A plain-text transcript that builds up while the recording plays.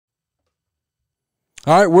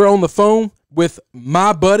All right, we're on the phone with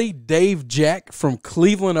my buddy Dave Jack from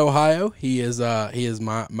Cleveland, Ohio. He is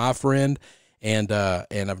my friend, and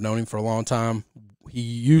I've known him for a long time. He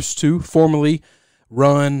used to formerly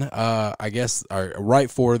run, write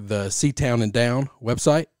for the Seatown and Down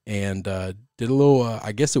website, and did a little.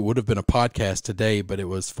 I guess it would have been a podcast today, but it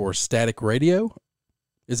was for Static Radio.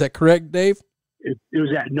 Is that correct, Dave? It was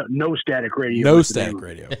at no static radio. No static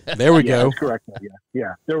radio. There we go. That's correct.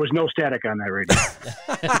 Yeah. There was no static on that radio.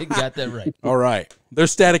 Got that right. All right. There's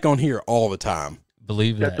static on here all the time.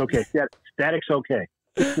 Believe that. That's okay. Static's okay.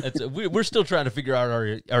 We're still trying to figure out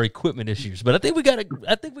our equipment issues, but I think we got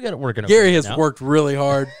it working. Gary has worked really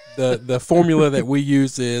hard. The formula that we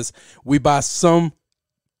use is we buy some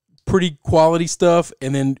pretty quality stuff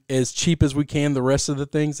and then as cheap as we can the rest of the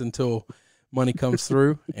things until money comes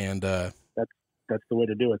through, and that's the way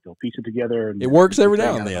to do it. They'll piece it together. And it works every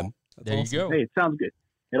now and then. There you go. Hey, it sounds good.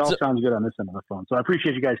 It all sounds good on this end of the phone. So I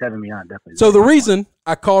appreciate you guys having me on, definitely. So the reason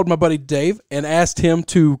I called my buddy Dave and asked him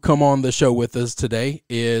to come on the show with us today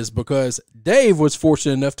is because Dave was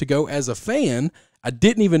fortunate enough to go as a fan. I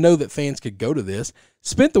didn't even know that fans could go to this.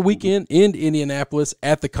 Spent the weekend in Indianapolis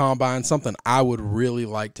at the Combine, something I would really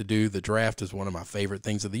like to do. The draft is one of my favorite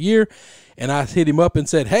things of the year. And I hit him up and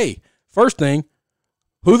said, hey, first thing,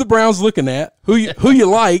 who the Browns looking at, who you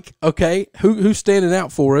like, okay, who's standing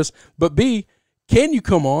out for us, but B, can you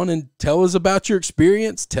come on and tell us about your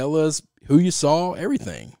experience, tell us who you saw,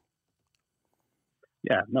 everything?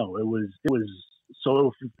 Yeah, no, it was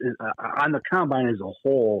so on the Combine as a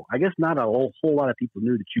whole, I guess not a whole lot of people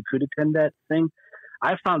knew that you could attend that thing.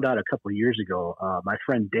 I found out a couple of years ago, my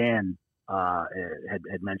friend Dan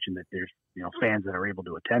had mentioned that there's fans that are able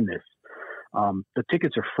to attend this. The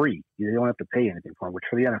tickets are free. You don't have to pay anything for them, which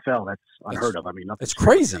for the NFL, that's unheard of. I mean, it's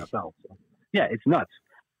crazy. NFL, so. Yeah, it's nuts.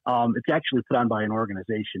 It's actually put on by an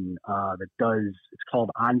organization it's called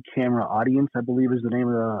On Camera Audience, I believe is the name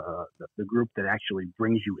of the group that actually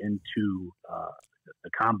brings you into the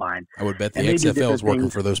Combine. I would bet the XFL is working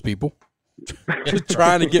for those people. Just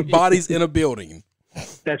trying to get bodies in a building.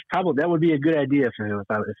 That would be a good idea if the XFL,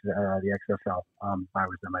 if I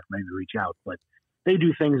was them, I'd maybe reach out. But they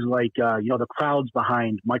do things like, the crowds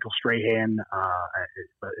behind Michael Strahan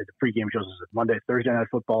at the pregame shows us Monday, Thursday Night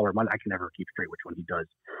Football, or Monday. I can never keep straight which one he does.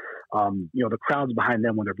 The crowds behind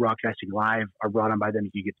them when they're broadcasting live are brought on by them.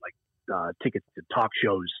 You get tickets to talk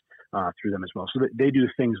shows through them as well. So they do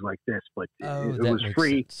things like this, but it was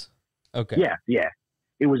free. Sense. Okay. Yeah.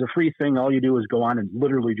 It was a free thing. All you do is go on and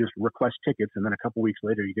literally just request tickets, and then a couple weeks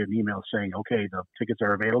later you get an email saying, okay, the tickets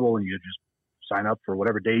are available, and you just sign up for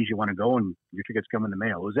whatever days you want to go, and your tickets come in the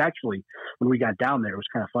mail. It was actually, when we got down there, it was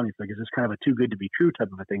kind of funny. It's like, is this kind of a too good to be true type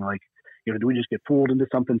of a thing? Like, do we just get fooled into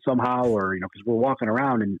something somehow? Or, because we're walking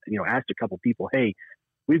around and, asked a couple people, hey,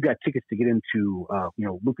 we've got tickets to get into,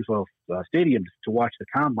 Lucas Oil Stadium to watch the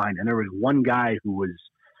Combine. And there was one guy who was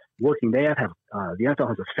working. The NFL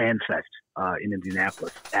has a fan fest in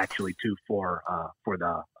Indianapolis, actually, too, for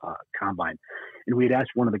the Combine. And we had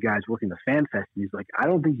asked one of the guys working the fan fest, and he's like, I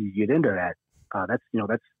don't think you get into that.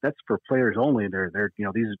 That's for players only. This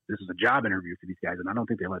is a job interview for these guys, and I don't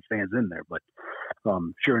think they let fans in there. But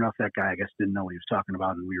sure enough, that guy, I guess, didn't know what he was talking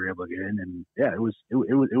about, and we were able to get in. And yeah, it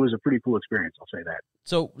was a pretty cool experience. I'll say that.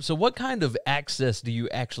 So what kind of access do you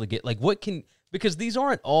actually get? Like, because these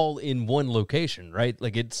aren't all in one location, right?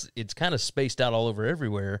 Like it's kind of spaced out all over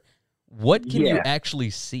everywhere. What can you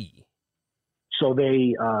actually see? So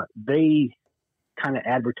they kind of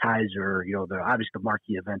advertise, or obviously the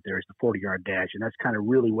marquee event there is the 40-yard dash, and that's kind of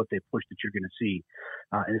really what they push that you're going to see.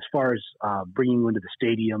 And as far as bringing you into the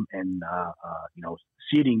stadium and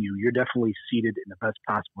seating you're definitely seated in the best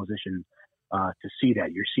possible position to see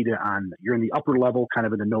that. You're in the upper level, kind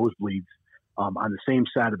of in the nosebleeds, on the same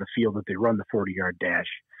side of the field that they run the 40-yard dash.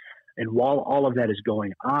 And while all of that is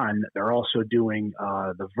going on, they're also doing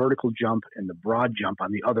the vertical jump and the broad jump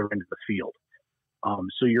on the other end of the field.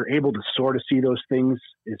 So you're able to sort of see those things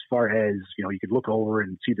as far as, you could look over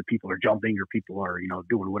and see that people are jumping or people are,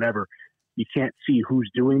 doing whatever. You can't see who's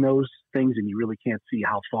doing those things, and you really can't see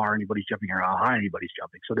how far anybody's jumping or how high anybody's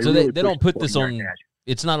jumping. So they don't put this on,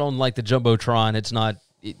 it's not on like the Jumbotron. It's not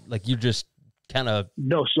like you just kind of.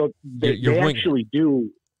 No, so they actually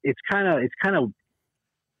do. It's kind of,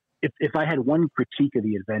 if I had one critique of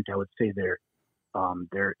the event, I would say their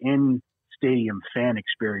in-stadium fan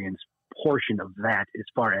experience portion of that, as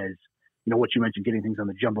far as what you mentioned, getting things on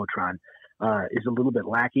the Jumbotron, is a little bit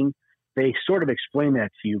lacking. They sort of explain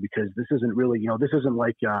that to you because this isn't really, this isn't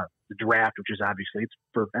like the draft, which is obviously it's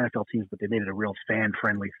for NFL teams, but they made it a real fan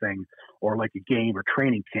friendly thing, or like a game or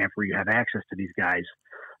training camp where you have access to these guys.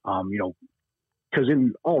 Because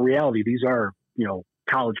in all reality, these are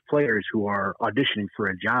college players who are auditioning for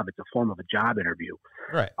a job. It's a form of a job interview.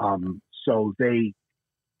 Right. So they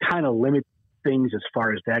kind of limit things as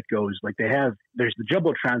far as that goes. Like there's the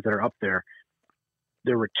Jumbotrons that are up there.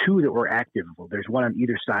 There were two that were active. There's one on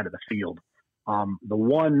either side of the field. The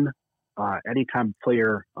one, anytime a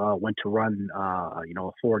player went to run, a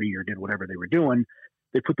 40 or did whatever they were doing,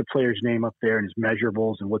 they put the player's name up there and his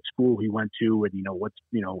measurables and what school he went to, and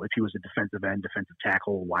if he was a defensive end, defensive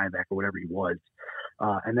tackle, linebacker, whatever he was.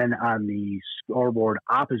 And then on the scoreboard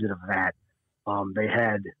opposite of that, they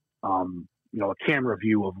had a camera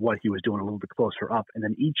view of what he was doing a little bit closer up, and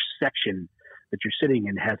then each section that you're sitting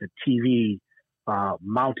in has a TV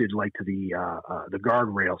mounted like to the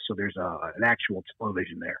guardrail, so there's an actual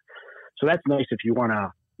television there. So that's nice if you want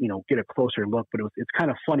to get a closer look. But it's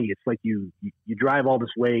kind of funny. It's like you drive all this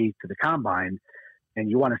way to the combine, and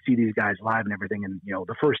you want to see these guys live and everything, and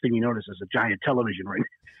the first thing you notice is a giant television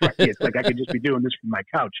right. It's like I could just be doing this from my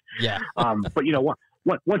couch. Yeah. But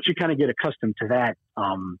once you kind of get accustomed to that,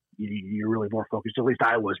 you're really more focused. At least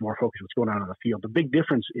I was more focused what's going on the field. The big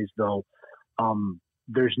difference is though,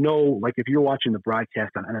 there's no, like if you're watching the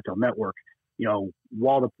broadcast on NFL Network,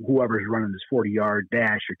 while whoever's running this 40-yard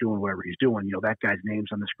dash or doing whatever he's doing, that guy's name's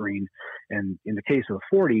on the screen. And in the case of the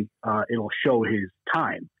 40, it'll show his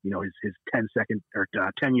time, his 10-second or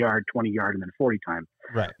 10-yard, 20-yard, and then 40 time.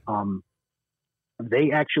 Right.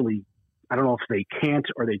 They actually, I don't know if they can't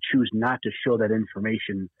or they choose not to show that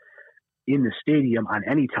information in the stadium on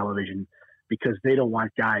any television, because they don't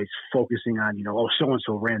want guys focusing on,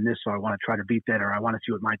 so-and-so ran this, so I want to try to beat that, or I want to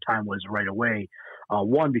see what my time was right away.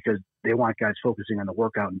 One, because they want guys focusing on the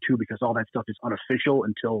workout, and two, because all that stuff is unofficial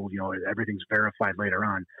until, everything's verified later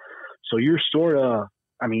on. So you're sort of,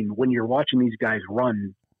 when you're watching these guys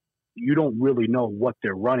run, you don't really know what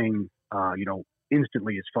they're running,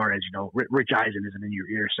 instantly, as far as, Rich Eisen isn't in your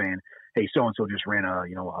ear saying, hey, so-and-so just ran a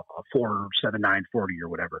 4.79 40 or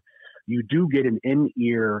whatever. You do get an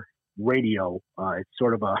in-ear radio. It's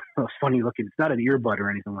sort of a funny looking, it's not an earbud or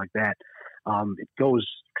anything like that. It goes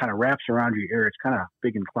kind of wraps around your ear. It's kind of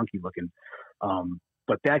big and clunky looking.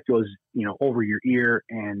 But that goes, over your ear,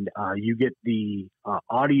 and you get the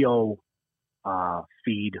audio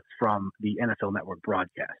feed from the NFL Network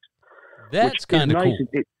broadcast. That's kind of nice.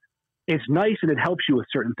 Cool. It's nice and it helps you with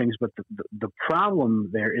certain things, but the problem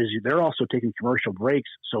there is they're also taking commercial breaks.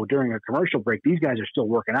 So during a commercial break, these guys are still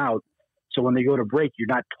working out. So when they go to break, you're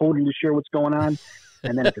not totally sure what's going on.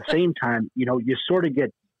 And then at the same time, you sort of get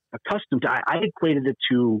accustomed to, I equated it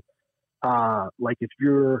to, like if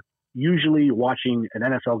you're usually watching an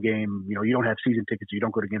NFL game, you don't have season tickets, you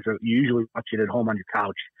don't go to games, you usually watch it at home on your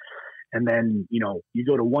couch. And then, you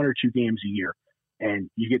go to one or two games a year, and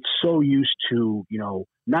you get so used to,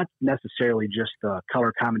 not necessarily just the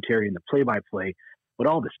color commentary and the play-by-play, but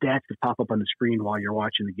all the stats that pop up on the screen while you're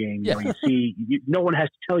watching the game. Yeah. You see, no one has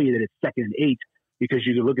to tell you that it's 2nd and 8, because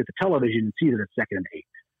you can look at the television and see that it's 2nd and 8.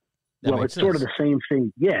 Well, it's sort of the same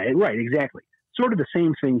thing. Yeah, right, exactly. Sort of the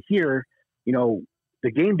same thing here.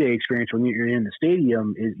 The game day experience when you're in the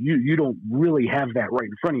stadium is you don't really have that right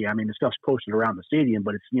in front of you. The stuff's posted around the stadium,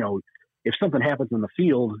 but it's, if something happens on the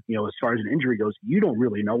field, as far as an injury goes, you don't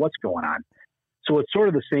really know what's going on. So it's sort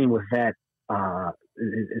of the same with that.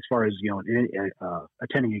 As far as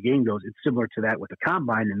attending a game goes, it's similar to that with the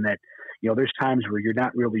combine, in that there's times where you're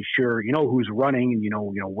not really sure who's running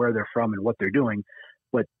and where they're from and what they're doing,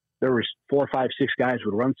 but there was 4, 5, 6 guys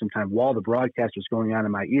would run sometime while the broadcast was going on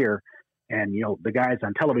in my ear, and the guys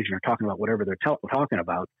on television are talking about whatever they're talking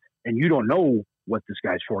about, and you don't know what this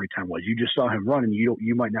guy's 40 time was. You just saw him run, and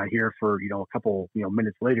you might not hear for a couple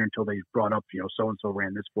minutes later until they brought up so and so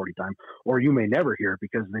ran this 40 time, or you may never hear it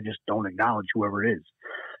because they just don't acknowledge whoever it is.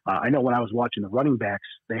 I know when I was watching the running backs,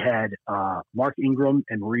 they had Mark Ingram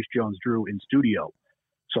and Maurice Jones-Drew in studio,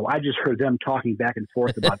 so I just heard them talking back and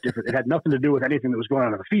forth about different. It had nothing to do with anything that was going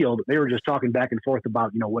on in the field. They were just talking back and forth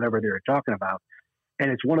about whatever they were talking about. And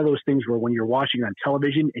it's one of those things where when you're watching on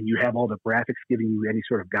television and you have all the graphics giving you any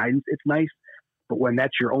sort of guidance, it's nice. But when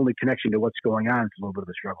that's your only connection to what's going on, it's a little bit of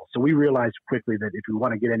a struggle. So we realized quickly that if we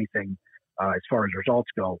want to get anything as far as results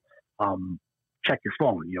go, check your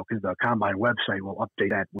phone, because the Combine website will update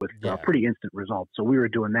that with pretty instant results. So we were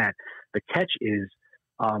doing that. The catch is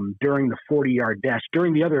during the 40-yard dash,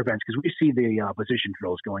 during the other events, because we see the position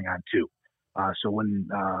drills going on too. So when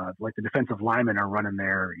like the defensive linemen are running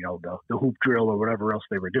their, the hoop drill or whatever else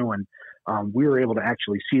they were doing, we were able to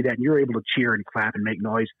actually see that, and you're able to cheer and clap and make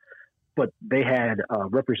noise. But they had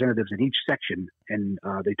representatives in each section, and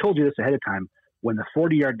they told you this ahead of time. when the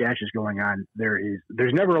 40-yard dash is going on,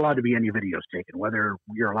 there's never allowed to be any videos taken, whether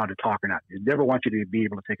you're allowed to talk or not. They never want you to be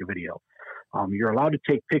able to take a video. You're allowed to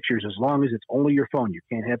take pictures as long as it's only your phone. You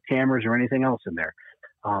can't have cameras or anything else in there.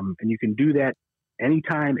 And you can do that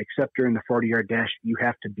anytime except during the 40-yard dash. You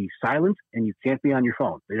have to be silent and you can't be on your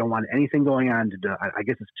phone. They don't want anything going on I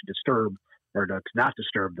guess it's to disturb or to not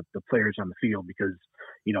disturb the players on the field, because,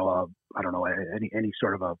 I don't know, any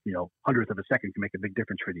sort of a, hundredth of a second can make a big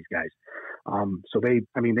difference for these guys. So they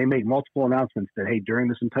make multiple announcements that, hey, during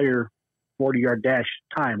this entire 40-yard dash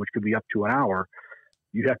time, which could be up to an hour,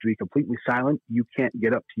 you have to be completely silent. You can't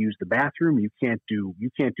get up to use the bathroom. You can't do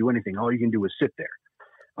anything. All you can do is sit there.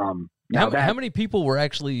 How many people were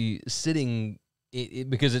actually sitting?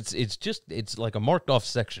 Because it's like a marked off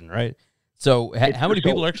section, right? So how many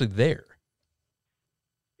people are actually there?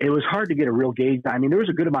 It was hard to get a real gauge. I mean, there was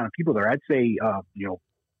a good amount of people there. I'd say,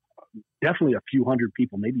 definitely a few hundred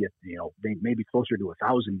people, maybe closer to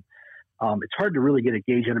 1,000. It's hard to really get a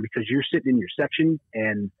gauge on it because you're sitting in your section,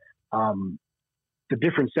 and the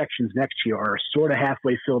different sections next to you are sort of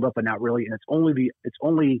halfway filled up, but not really. And it's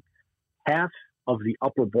only half of the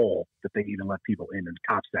upper bowl that they even let people in the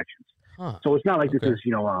top sections. Huh. So it's not like this is,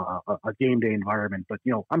 a game day environment, but,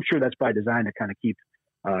 I'm sure that's by design to kind of keep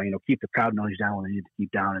the crowd noise down when they need to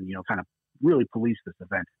keep down and, kind of really police this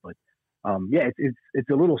event. But it's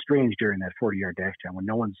a little strange during that 40-yard dash time when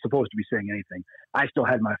no one's supposed to be saying anything. I still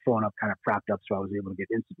had my phone up, kind of propped up, so I was able to get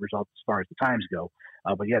instant results as far as the times go.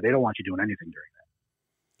 But yeah, they don't want you doing anything during that.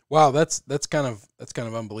 Wow, that's kind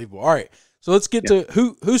of unbelievable. All right, so let's get to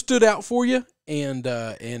who stood out for you, and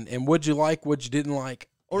what'd you like, what you didn't like,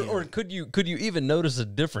 or could you even notice a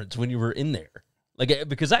difference when you were in there? Like,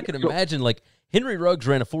 because I could imagine, like, Henry Ruggs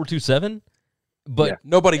ran a 4.27, but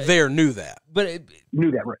nobody there knew that. But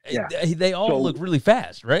knew that, right? Yeah, they all look really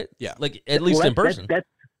fast, right? Yeah, like at least in person.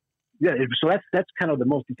 So that's kind of the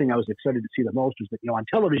most thing I was excited to see the most was that, on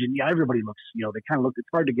television, everybody looks, they kind of look. It's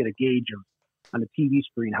hard to get a gauge of on the TV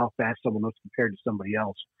screen how fast someone looks compared to somebody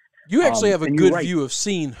else. You actually have a good view of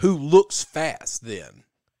seeing who looks fast then.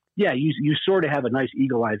 Yeah, you sort of have a nice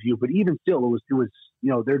eagle eye view, but even still, it was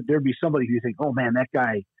there'd be somebody who you think, oh man, that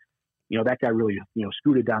guy really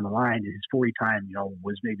scooted down the line, and his 40 time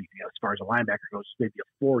was maybe as far as a linebacker goes maybe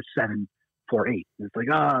a 4.7, 4.8. And it's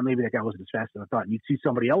like, maybe that guy wasn't as fast as I thought. And you'd see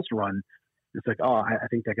somebody else run, it's like, I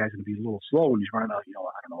think that guy's going to be a little slow when he's running a I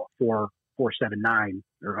don't know, a 4.79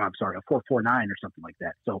 or I'm sorry, a 4.49 or something like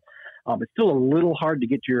that. So it's still a little hard to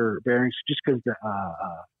get your bearings just because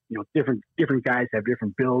different guys have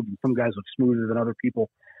different builds, and some guys look smoother than other people.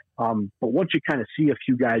 But once you kind of see a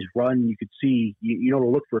few guys run, you could see, to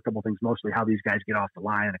look for a couple of things, mostly how these guys get off the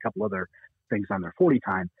line and a couple other things on their 40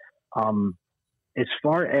 time. As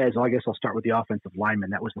far as, I guess I'll start with the offensive linemen.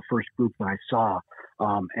 That was the first group that I saw.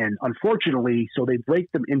 And unfortunately, so they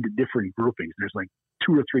break them into different groupings. There's like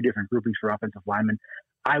 2 or 3 different groupings for offensive linemen.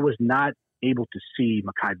 I was not able to see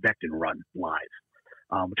Mekhi Becton run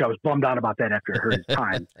live, which I was bummed out about that after I heard his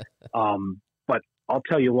time. But I'll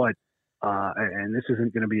tell you what, and this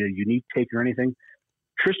isn't going to be a unique take or anything,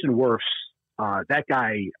 Tristan Wirfs, that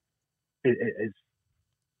guy is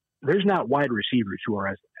there's not wide receivers who are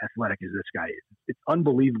as athletic as this guy is. It's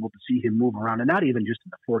unbelievable to see him move around, and not even just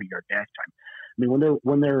in the 40-yard dash time. I mean,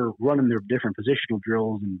 when they're running their different positional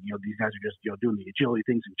drills, and these guys are just doing the agility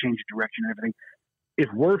things and changing direction and everything. If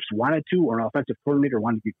Wirfs wanted to, or an offensive coordinator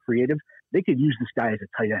wanted to get creative, they could use this guy as a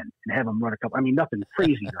tight end and have him run a couple. I mean, nothing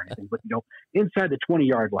crazy or anything, but inside the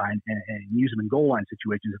 20-yard line and use him in goal line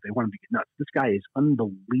situations if they want him to get nuts. This guy is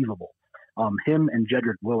unbelievable. Him and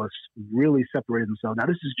Jedrick Willis really separated themselves. Now,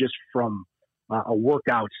 this is just from a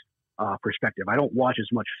workout perspective. I don't watch as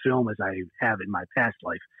much film as I have in my past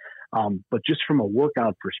life, but just from a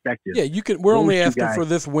workout perspective. Yeah, you can. We're only asking for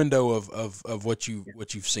this window of what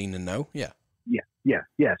you've seen and know. Yeah.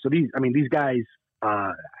 Yeah. So these guys,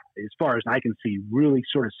 as far as I can see, really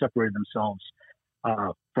sort of separated themselves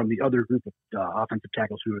from the other group of offensive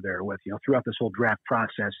tackles who were there with. Throughout this whole draft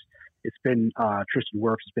process, it's been Tristan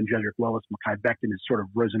Wirfs, it's been Jedrick Willis, Mekhi Becton has sort of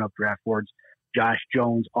risen up draft boards, Josh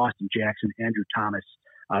Jones, Austin Jackson, Andrew Thomas.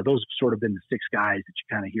 Those have sort of been the 6 guys that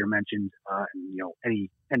you kind of hear mentioned,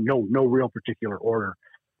 no real particular order.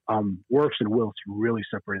 Wirfs and Willis really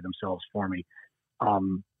separated themselves for me.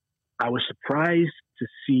 I was surprised to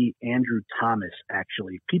see Andrew Thomas,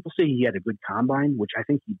 actually. People say he had a good combine, which I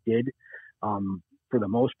think he did for the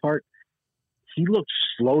most part. He looked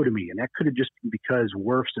slow to me, and that could have just been because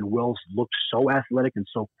Wirfs and Wills looked so athletic and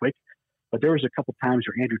so quick. But there was a couple times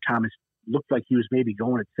where Andrew Thomas looked like he was maybe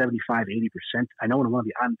going at 75, 80%. I know in one of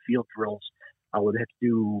the on-field drills, where they had to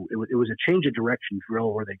do it was a change of direction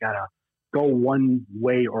drill where they got go one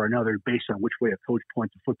way or another based on which way a coach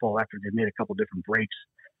points the football after they made a couple different breaks.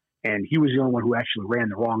 And he was the only one who actually ran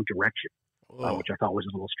the wrong direction, which I thought was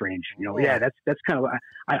a little strange. Yeah, that's kind of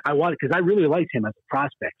I wanted, because I really liked him as a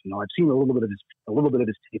prospect. I've seen a little bit of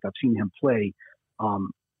his tape. I've seen him play.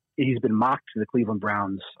 He's been mocked to the Cleveland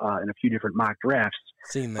Browns in a few different mock drafts.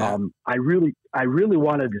 Seen that. I really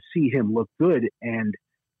wanted to see him look good, and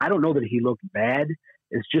I don't know that he looked bad.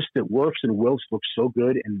 It's just that Wirfs and Wills look so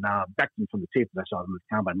good, and Beckton from the tape that I saw him in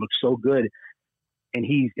the combine looks so good. And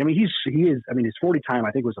his 40 time,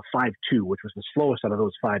 I think, was a 5.2, which was the slowest out of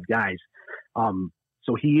those 5 guys.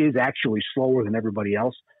 So he is actually slower than everybody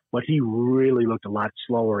else, but he really looked a lot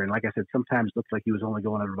slower. And like I said, sometimes looked like he was only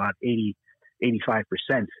going at about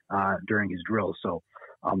 85% during his drills. So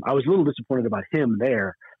I was a little disappointed about him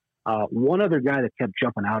there. One other guy that kept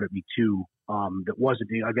jumping out at me too, that wasn't,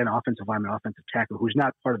 again, offensive lineman, offensive tackle, who's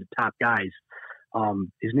not part of the top guys.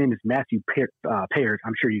 His name is Matthew Payard.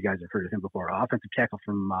 I'm sure you guys have heard of him before. Offensive tackle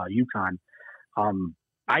from UConn.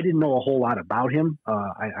 I didn't know a whole lot about him.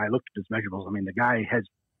 I looked at his measurables. I mean, the guy has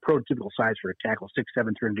prototypical size for a tackle,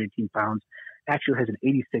 6'7", 318 pounds. Actually has an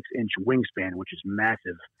 86-inch wingspan, which is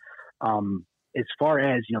massive. As far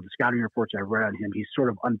as, the scouting reports I've read on him, he's sort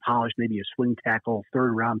of unpolished, maybe a swing tackle,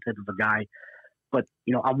 third-round type of a guy. But,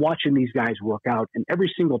 I'm watching these guys work out, and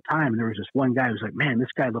every single time there was this one guy who's like, man,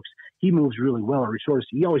 this guy he moves really well. Or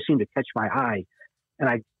he always seemed to catch my eye. And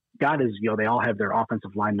I got his, they all have their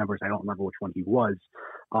offensive line numbers. I don't remember which one he was.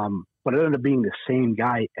 But it ended up being the same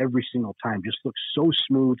guy every single time. Just looked so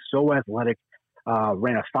smooth, so athletic.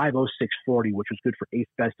 Ran a 5.06 40, which was good for 8th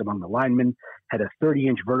best among the linemen. Had a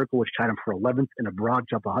 30-inch vertical, which tied him for 11th, and a broad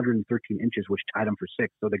jump 113 inches, which tied him for 6th.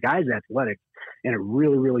 So the guy's athletic, and it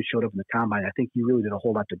really, really showed up in the combine. I think he really did a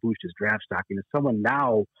whole lot to boost his draft stock. And as someone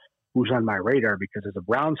now who's on my radar, because as a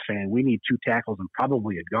Browns fan, we need 2 tackles and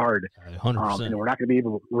probably a guard. 100%. And we're not going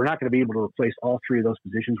to be able to replace all 3 of those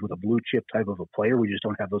positions with a blue chip type of a player. We just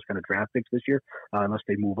don't have those kind of draft picks this year unless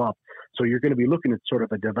they move up. So you're going to be looking at sort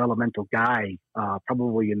of a developmental guy,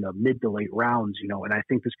 probably in the mid to late rounds, and I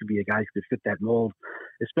think this could be a guy who could fit that mold,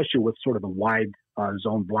 especially with sort of the wide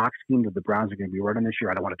zone block scheme that the Browns are going to be running this year.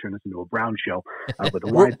 I don't want to turn this into a Brown show, but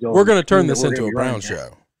the wide zone. We're going to turn this into a Brown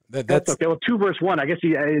show. That's okay. Well, 2 versus 1. I guess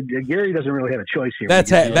Gary doesn't really have a choice here. That's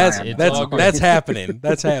happening. That's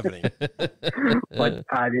happening. But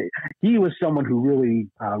he was someone who really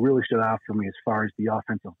stood out for me as far as the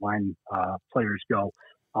offensive line players go.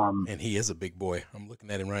 And he is a big boy. I'm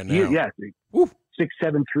looking at him right now. Yeah.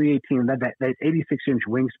 6'7", 318. That 86-inch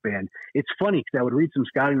wingspan. It's funny because I would read some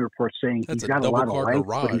scouting reports saying he's got a lot of length,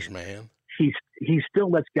 garage, man. He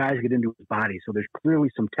still lets guys get into his body. So there's clearly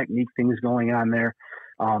some technique things going on there.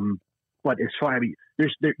 But as far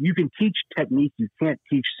you can teach technique. You can't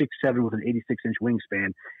teach 6'7" with an 86-inch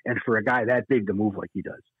wingspan, and for a guy that big to move like he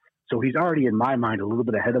does. So he's already, in my mind, a little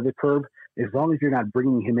bit ahead of the curve. As long as you're not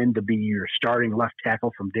bringing him in to be your starting left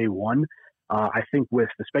tackle from day one, I think with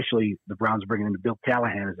especially the Browns bringing in Bill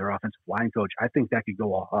Callahan as their offensive line coach, I think that could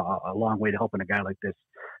go a long way to helping a guy like this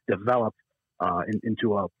develop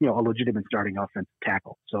into a legitimate starting offensive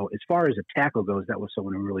tackle. So as far as a tackle goes, that was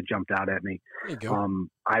someone who really jumped out at me.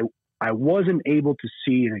 I wasn't able to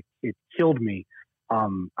see, and it killed me.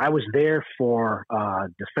 I was there for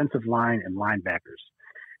defensive line and linebackers.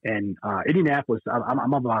 And Indianapolis,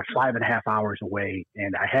 I'm about 5.5 hours away,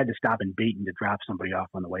 and I had to stop in Dayton to drop somebody off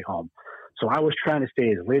on the way home. So I was trying to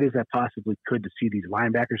stay as late as I possibly could to see these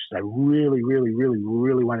linebackers. I really, really, really,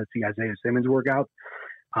 really wanted to see Isaiah Simmons work out.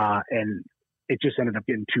 And it just ended up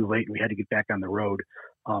getting too late, and we had to get back on the road.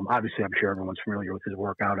 Obviously, I'm sure everyone's familiar with his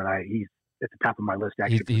workout, and he's at the top of my list.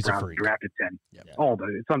 Actually, he's a freak. Drafted 10. Yeah.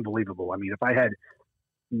 It's unbelievable. I mean, if I had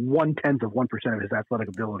 0.1% of his athletic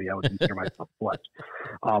ability, I would consider myself blessed.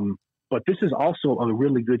 But this is also a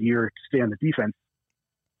really good year to stay on the defense.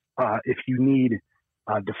 If you need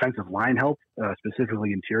defensive line help,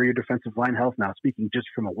 specifically interior defensive line help. Now, speaking just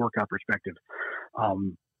from a workout perspective,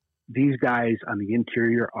 these guys on the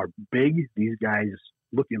interior are big. These guys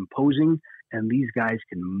look imposing, and these guys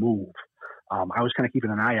can move. I was kind of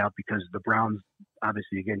keeping an eye out because the Browns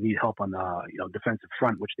obviously, again, need help on the defensive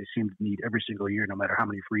front, which they seem to need every single year, no matter how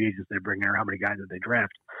many free agents they bring in or how many guys that they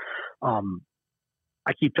draft.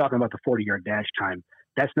 I keep talking about the 40-yard dash time.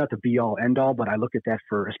 That's not the be-all, end-all, but I look at that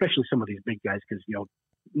for especially some of these big guys because,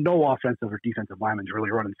 no offensive or defensive lineman's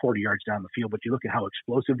really running 40 yards down the field, but you look at how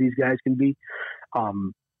explosive these guys can be.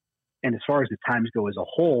 And as far as the times go as a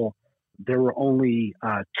whole, there were only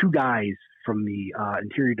 2 guys from the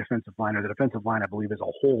interior defensive line, or the defensive line, I believe, as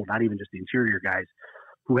a whole, not even just the interior guys,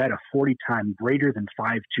 who had a 40 time greater than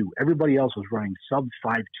 5.2. Everybody else was running sub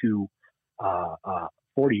 5.2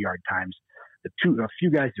 40-yard times. A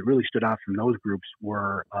few guys that really stood out from those groups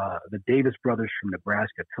were the Davis brothers from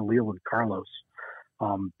Nebraska, Khalil and Carlos.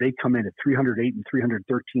 They come in at 308 and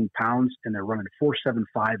 313 pounds, and they're running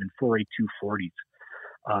 4.75 and 4.82 40s.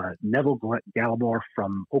 Neville Gallimore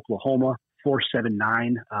from Oklahoma,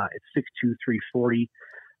 4.79 at 6.2 340.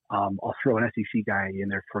 I'll throw an SEC guy in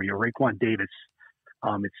there for you. Raekwon Davis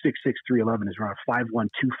at 6'6", 311 is around 5'1",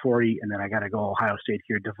 240. And then I got to go Ohio State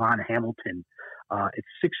here. Devon Hamilton at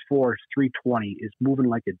 6'4", 320 is moving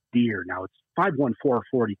like a deer. Now it's 5'1",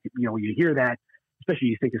 440. You know, you hear that, especially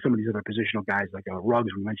you think of some of these other positional guys like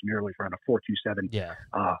Ruggs we mentioned earlier around a 4.27. Yeah.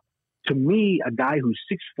 To me, a guy who's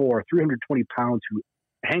 6'4", 320 pounds who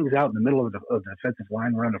hangs out in the middle of the defensive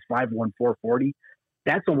line around a 5'1", 440,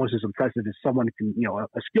 that's almost as impressive as someone who can, you know,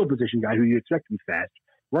 a skill position guy who you expect to be fast,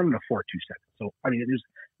 running a 4.27. So, I mean, there's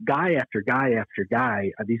guy after guy after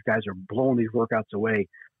guy. These guys are blowing these workouts away.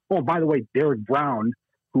 Oh, by the way, Derek Brown,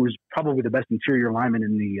 who is probably the best interior lineman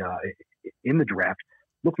in the draft,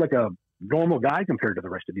 looked like a normal guy compared to the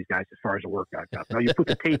rest of these guys as far as the workout goes. Now, you put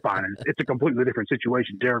the tape on, and it's a completely different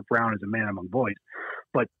situation. Derek Brown is a man among boys.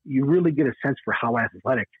 But you really get a sense for how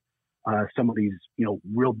athletic some of these, you know,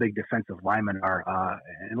 real big defensive linemen are.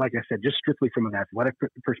 And like I said, just strictly from an athletic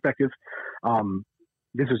perspective,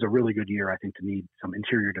 this is a really good year, I think, to need some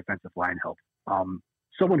interior defensive line help.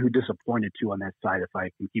 Someone who disappointed, too, on that side, if I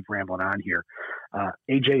can keep rambling on here,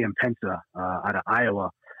 A.J. Impensa out of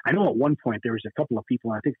Iowa. I know at one point there was a couple of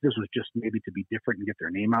people, and I think this was just maybe to be different and get their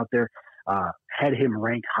name out there, had him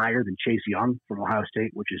ranked higher than Chase Young from Ohio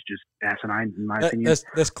State, which is just asinine in my opinion.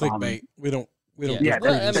 That's clickbait. We don't. Yeah,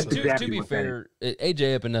 well, I mean, exactly to be fair,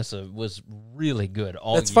 AJ Epinesa was really good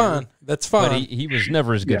all That's year. fine. That's fine. But he was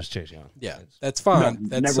never as good as Chase Young. Yeah, that's fine.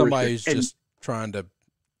 No, that's somebody who's just trying to,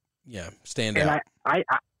 stand out.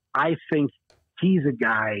 I think he's a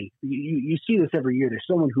guy. You see this every year. There's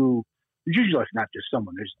someone who, usually not just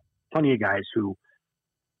someone. There's plenty of guys who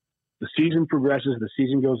the season progresses, the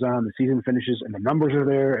season goes on, the season finishes, and the numbers are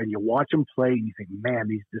there, and you watch them play, and you think, man,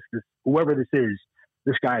 this whoever this is,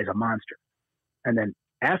 this guy is a monster. And then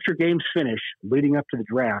after games finish, leading up to the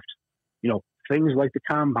draft, you know, things like the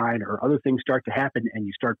combine or other things start to happen, and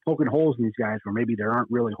you start poking holes in these guys where maybe there aren't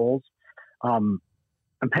really holes.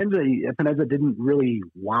 Epinesa didn't really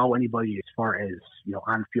wow anybody as far as, you know,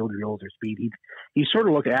 on-field drills or speed. He sort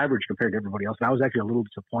of looked average compared to everybody else. And I was actually a little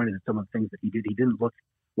disappointed in some of the things that he did. He didn't look,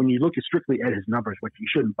 when you look strictly at his numbers, which you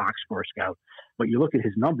shouldn't box score scout, but you look at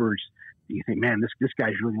his numbers, you think, man, this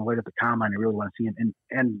guy's really going to light up the combine. I really want to see him.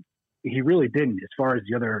 And he really didn't. As far as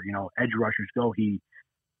the other, you know, edge rushers go, he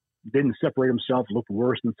didn't separate himself, looked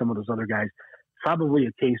worse than some of those other guys. Probably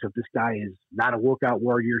a case of this guy is not a workout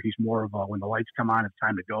warrior. He's more of a when the lights come on, it's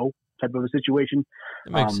time to go type of a situation.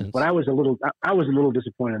 That makes sense. But I was a little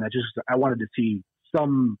disappointed in that. Just I wanted to see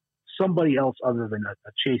somebody else other than a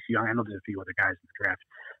Chase Young. I know there's a few other guys in the draft,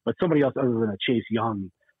 but somebody else other than a Chase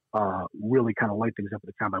Young really kind of light things up at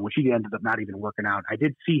the combine, which he ended up not even working out. I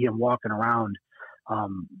did see him walking around.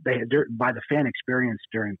 By the fan experience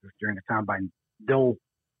during the combine, they'll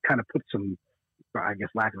kind of put some, I guess,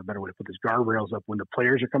 lack of a better way to put this, guardrails up when the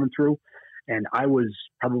players are coming through. And I was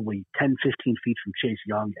probably 10, 15 feet from Chase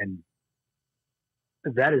Young, and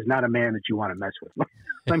that is not a man that you want to mess with.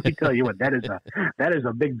 Let me tell you what, that is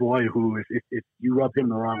a big boy who, if you rub him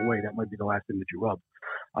the wrong way, that might be the last thing that you rub.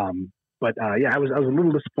 I was a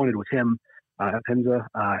little disappointed with him, Penza.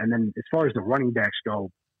 And then as far as the running backs go,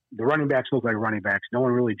 the running backs look like running backs. No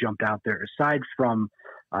one really jumped out there aside from.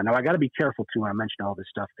 Now I got to be careful too when I mention all this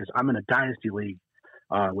stuff because I'm in a dynasty league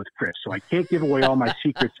with Chris, so I can't give away all my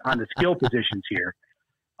secrets on the skill positions here.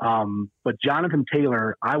 But Jonathan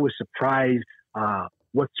Taylor, I was surprised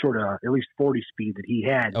what sort of at least 40 speed that he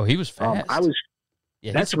had. Oh, he was fast.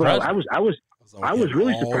 That's what I was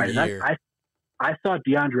really surprised. I thought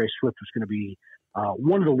DeAndre Swift was going to be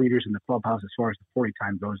one of the leaders in the clubhouse as far as the 40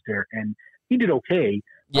 time goes there, and he did okay.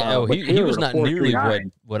 Yeah, he was not nearly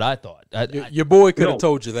what I thought. Your boy could have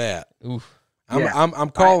told you that. Oof. I'm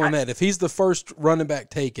calling that. If he's the first running back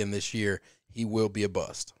taken this year, he will be a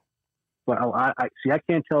bust. Well, I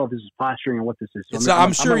can't tell if this is posturing or what this is. So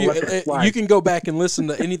I'm sure you can go back and listen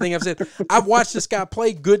to anything I've said. I've watched this guy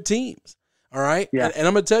play good teams. All right, and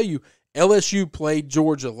I'm going to tell you, LSU played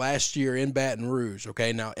Georgia last year in Baton Rouge.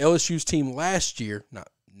 Okay, now LSU's team last year,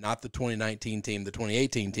 not the 2019 team, the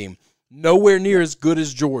 2018 team. Nowhere near as good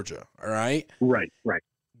as Georgia, all right? Right.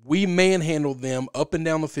 We manhandled them up and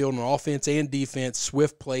down the field on offense and defense.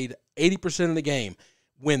 Swift played 80% of the game.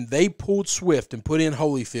 When they pulled Swift and put in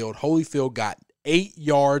Holyfield got 8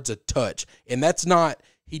 yards a touch. And that's not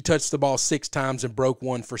he touched the ball 6 times and broke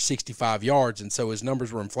one for 65 yards, and so his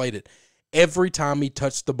numbers were inflated. every time he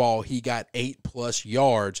touched the ball, he got 8+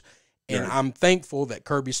 yards. And Right. I'm thankful that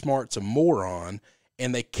Kirby Smart's a moron,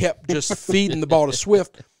 and they kept just feeding the ball to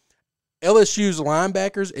Swift. LSU's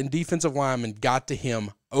linebackers and defensive linemen got to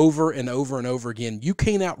him over and over and over again. You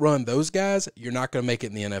can't outrun those guys. You're not going to make it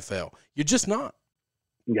in the NFL. You're just not.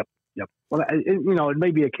 Yep. Well, it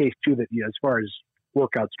may be a case too that as far as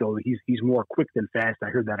workouts go, he's more quick than fast. I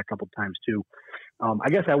heard that a couple times too. I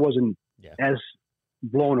guess I wasn't as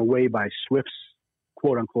blown away by Swift's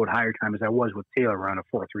quote unquote higher time as I was with Taylor around a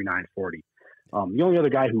 4.3940. The only other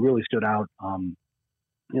guy who really stood out,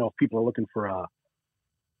 if people are looking for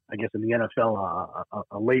I guess in the NFL,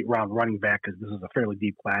 a late round running back, because this is a fairly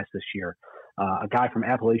deep class this year. A guy from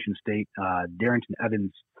Appalachian State, Darrington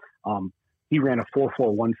Evans, he ran a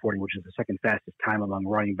 4.4140, which is the second fastest time among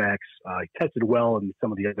running backs. He tested well in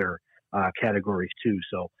some of the other categories too.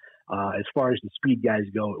 So as far as the speed guys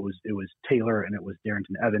go, it was Taylor and it was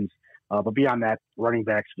Darrington Evans. But beyond that, running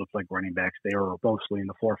backs look like running backs. They are mostly in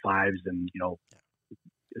the 4.5s, and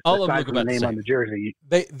all of them aside look from the about the name same. on the jersey.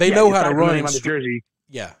 They know how to aside from run the in name on the jersey.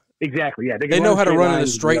 Yeah. Exactly. Yeah, They know how to run in a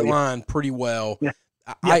lines, straight line pretty well. Yeah.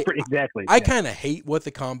 Exactly. I kind of hate what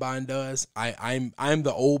the combine does. I'm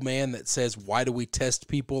the old man that says, why do we test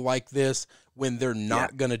people like this when they're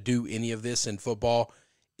not going to do any of this in football?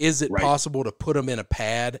 Is it possible to put them in a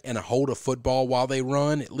pad and hold a football while they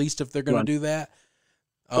run, at least if they're going to do that?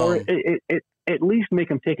 Or at least make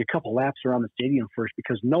them take a couple laps around the stadium first,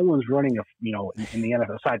 because no one's running in the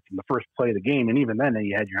NFL aside from the first play of the game, and even then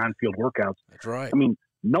you had your on-field workouts. That's right. I mean,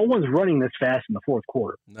 no one's running this fast in the fourth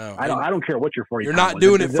quarter. No, I don't care what your 40. You're not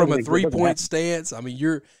doing it from a 3-point stance. I mean,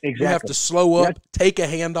 you have to slow up, take a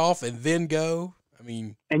handoff, and then go. I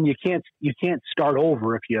mean, and you can't start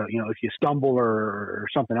over if you stumble or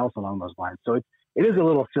something else along those lines. So it is a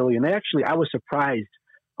little silly. And I was surprised.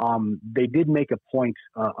 They did make a point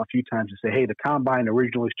a few times to say, hey, the combine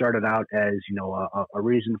originally started out as a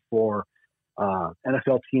reason for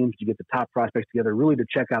NFL teams to get the top prospects together, really to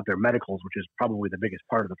check out their medicals, which is probably the biggest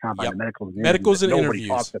part of the combine. Yep. The medicals and nobody interviews.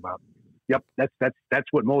 talks about. Yep, that's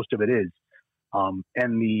what most of it is.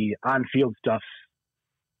 And the on-field stuff,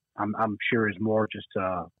 I'm sure, is more just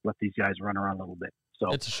let these guys run around a little bit.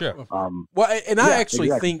 So it's a show. I actually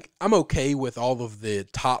think I'm okay with all of the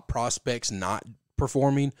top prospects not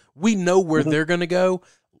performing. We know where they're going to go.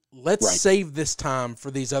 Let's save this time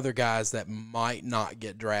for these other guys that might not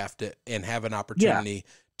get drafted and have an opportunity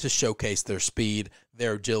to showcase their speed,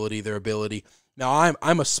 their agility, their ability. Now,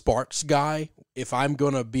 I'm a Sparks guy. If I'm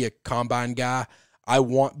going to be a combine guy,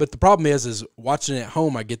 but the problem is watching at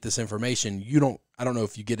home, I get this information. I don't know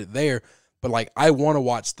if you get it there, but like I want to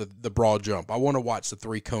watch the broad jump. I want to watch the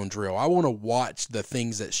 3-cone drill. I want to watch the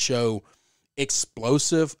things that show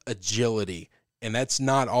explosive agility, and that's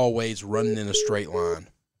not always running in a straight line.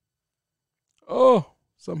 Oh,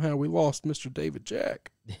 somehow we lost Mr. David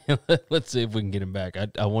Jack. Let's see if we can get him back.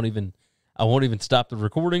 I won't even stop the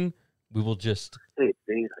recording. We will just. Hey,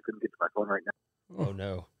 Dave, I couldn't get to my phone right now. Oh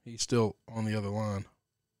no, he's still on the other line.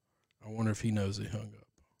 I wonder if he knows he hung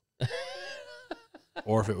up,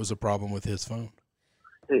 or if it was a problem with his phone.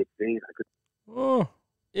 Hey, Dave, I could. Oh,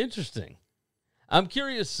 interesting. I'm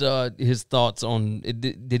curious his thoughts on.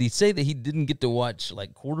 Did he say that he didn't get to watch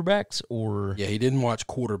like quarterbacks or? Yeah, he didn't watch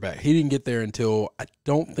quarterback. He didn't get there until I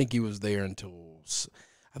don't think he was there until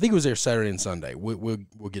I think he was there Saturday and Sunday. We'll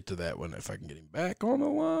get to that one if I can get him back on the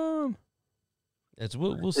line.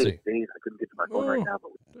 We'll see. Dave, I couldn't get to my phone right now.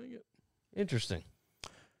 But dang it. Interesting.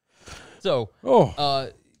 So.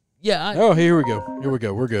 Yeah. Here we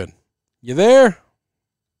go. We're good. You there?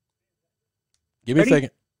 Give me a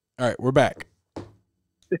second. All right, we're back.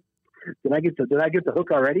 Did I get the hook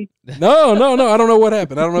already? No. I don't know what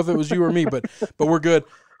happened. I don't know if it was you or me, but we're good.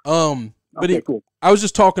 Cool. I was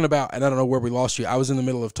just talking about, and I don't know where we lost you. I was in the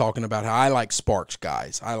middle of talking about how I like Sparks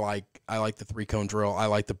guys. I like the 3-cone drill. I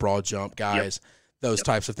like the broad jump guys. Those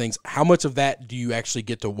types of things. How much of that do you actually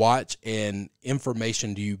get to watch, and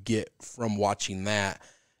information do you get from watching that?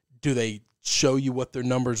 Do they show you what their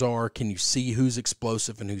numbers are? Can you see who's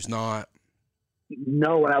explosive and who's not?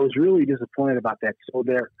 No, and I was really disappointed about that. So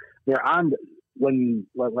they're on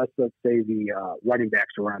let's say the running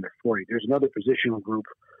backs are around their 40. There's another positional group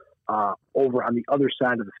over on the other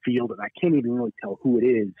side of the field, and I can't even really tell who it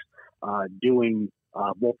is doing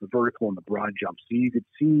both the vertical and the broad jump. So you could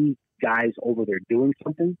see guys over there doing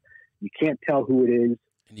something. You can't tell who it is.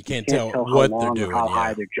 And you can't tell what they're doing, how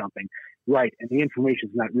high they're jumping. Right, and the information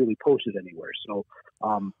is not really posted anywhere. So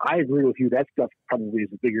I agree with you. That stuff probably is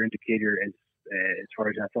a bigger indicator as far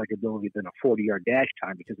as athletic ability than a 40-yard dash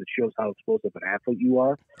time, because it shows how explosive an athlete you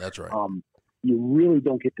are. That's right. you really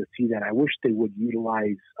don't get to see that. I wish they would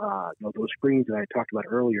utilize, those screens that I talked about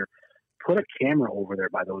earlier. Put a camera over there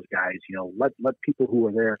by those guys. Let people who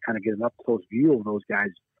are there kind of get an up close view of those guys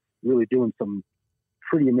really doing some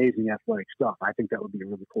pretty amazing athletic stuff. I think that would be a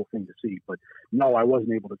really cool thing to see. But no, I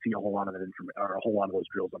wasn't able to see a whole lot of that information or a whole lot of those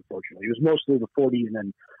drills, unfortunately. It was mostly the 40 and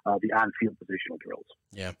then the on-field positional drills.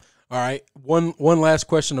 Yeah. All right. One last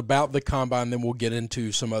question about the combine, then we'll get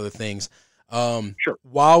into some other things. Sure.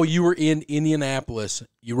 While you were in Indianapolis,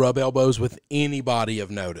 you rub elbows with anybody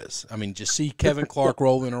of notice? I mean, just see Kevin Clark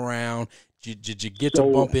rolling around. Did you get to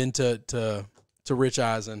bump into Rich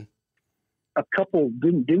Eisen? A couple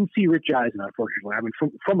didn't see Rich Eisen, unfortunately. I mean,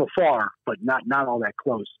 from afar, but not all that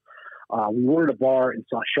close. We were at a bar and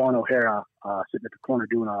saw Sean O'Hara sitting at the corner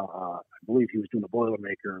doing I believe he was doing a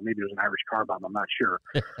Boilermaker, or maybe it was an Irish car bomb. I'm not sure.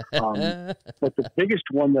 But the biggest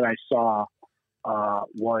one that I saw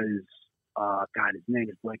was God, his name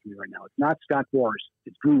is blanking me right now. It's not Scott Boris.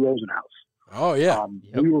 It's Drew Rosenhaus. Oh yeah.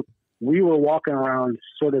 Yep. We were walking around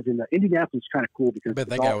sort of in the Indianapolis, kind of cool because I bet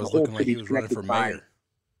that guy was looking like he was running for mayor.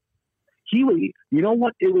 You know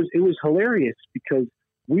what? It was hilarious because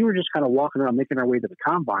we were just kind of walking around making our way to the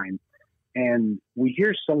combine, and we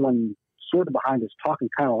hear someone sort of behind us talking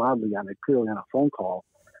kind of loudly clearly on a phone call.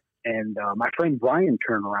 And my friend Brian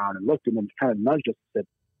turned around and looked at him and kind of nudged us and said,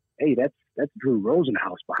 "Hey, that's Drew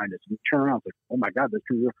Rosenhaus behind us." And we turned around and was like, "Oh my God, that's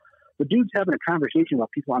Drew." The dude's having a conversation about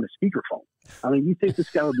people on a speakerphone. I mean, you think this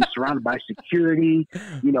guy would be surrounded by security,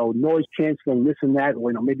 noise canceling, this and that,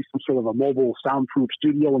 or maybe some sort of a mobile soundproof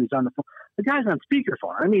studio when he's on the phone. The guy's on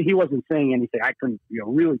speakerphone. I mean, he wasn't saying anything. I couldn't,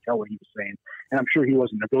 really tell what he was saying, and I'm sure he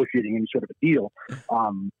wasn't negotiating any sort of a deal.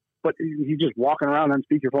 But he's just walking around on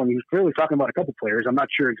speakerphone. He was clearly talking about a couple players. I'm not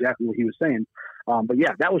sure exactly what he was saying, but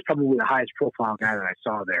yeah, that was probably the highest profile guy that I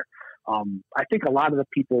saw there. I think a lot of the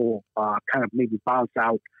people kind of maybe bounce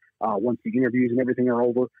out once the interviews and everything are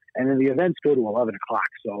over, and then the events go to 11 o'clock.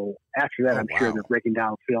 So after that, I'm sure they're breaking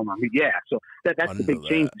down film. So that's the big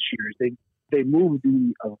change this year is they moved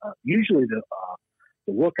the usually the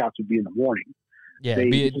workouts would be in the morning. Yeah,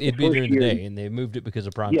 it'd be during the day, and they moved it because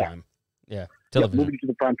of prime time. Yeah, television. Moving to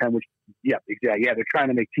the prime time, which exactly. Yeah, they're trying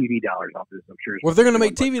to make TV dollars off this. I'm sure. Well, if they're going to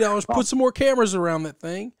make TV dollars, put some more cameras around that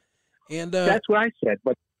thing. And that's what I said,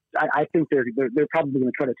 but. I think they're probably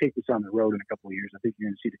going to try to take this on the road in a couple of years. I think you're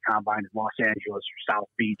going to see the combine in Los Angeles or South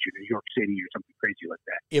Beach or New York City or something crazy like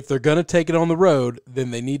that. If they're going to take it on the road,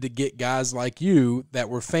 then they need to get guys like you that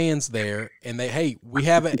were fans there, and hey, we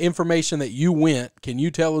have information that you went. Can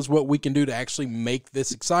you tell us what we can do to actually make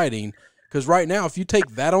this exciting? Because right now, if you take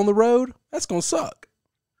that on the road, that's going to suck.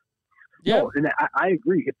 Yeah, no, and I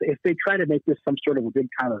agree. If they try to make this some sort of a big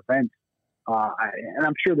kind of event, and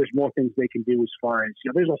I'm sure there's more things they can do as far as,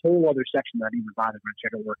 there's a whole other section that I didn't even bother to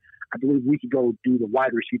check out where I believe we could go do the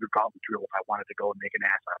wide receiver gauntlet drill if I wanted to go and make an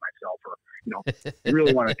ass out of myself or,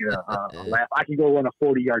 really want to get a lap. I could go run a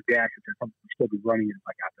 40-yard dash if there's something still be running if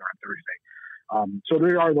I got there on Thursday. So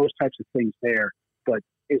there are those types of things there. But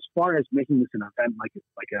as far as making this an event like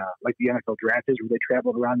the NFL draft is, where they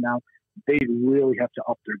travel around now, they really have to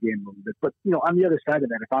up their game a little bit. But, on the other side of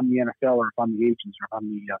that, if I'm the NFL or if I'm the agents or if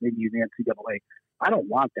I'm maybe the NCAA, I don't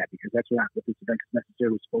want that because that's not what this event is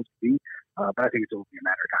necessarily supposed to be. But I think it's only a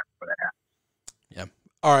matter of time before that happens. Yeah.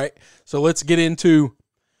 All right. So let's get into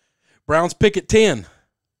Browns pick at 10.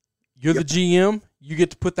 You're the GM. You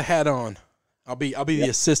get to put the hat on. I'll be the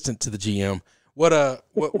assistant to the GM.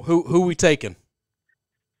 Who we taking?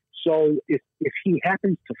 So if he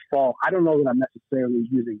happens to fall, I don't know that I'm necessarily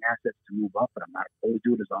using assets to move up, but I'm not opposed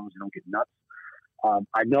to it as long as you don't get nuts.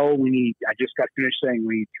 I know I just got finished saying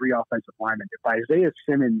we need 3 offensive linemen. If Isaiah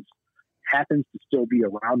Simmons happens to still be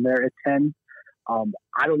around there at 10,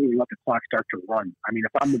 I don't even let the clock start to run. I mean,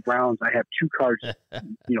 if I'm the Browns, I have 2 cards,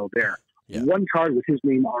 there. Yeah. 1 card with his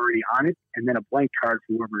name already on it, and then a blank card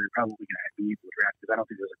for whoever you're probably going to be able to draft, because I don't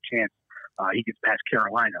think there's a chance he gets past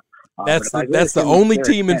Carolina. That's the only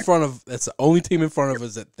team in front of us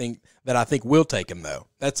that I think will take him, though.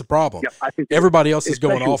 That's the problem. Yep, I think everybody else is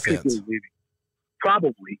going offense.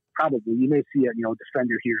 Probably. You may see a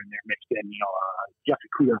defender here and there mixed in. Jeff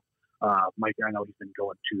Okudah, I know he's been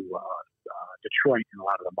going to Detroit in a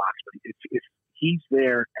lot of the mocks, but if he's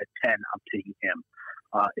there at 10, I'm taking him.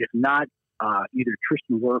 If not, either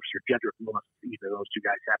Tristan Wirfs or Jedrick Willis, either of those 2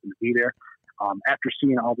 guys happen to be there. After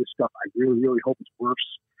seeing all this stuff, I really, really hope it's Wirfs.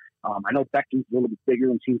 I know Beckton's a little bit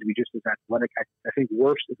bigger and seems to be just as athletic. I think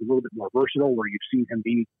Wirfs is a little bit more versatile, where you've seen him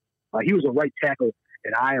be. He was a right tackle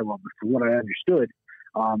at Iowa, but from what I understood,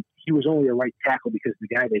 he was only a right tackle because the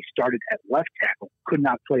guy they started at left tackle could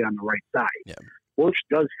not play on the right side. Yeah. Wirfs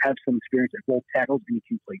does have some experience at both tackles, and he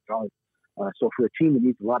can play guard. So for a team that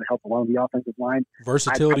needs a lot of help along the offensive line,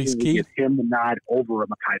 versatility is key. Give him the nod over a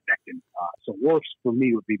Mekhi Becton. So Wirfs for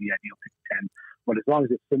me would be the ideal pick 10. But as long as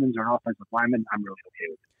it's Simmons or an offensive lineman, I'm really okay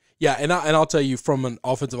with it. Yeah, and I'll tell you from an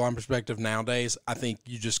offensive line perspective nowadays, I think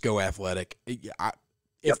you just go athletic.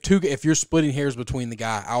 If you're splitting hairs between the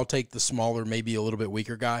guy, I'll take the smaller, maybe a little bit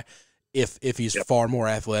weaker guy if he's far more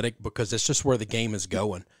athletic, because it's just where the game is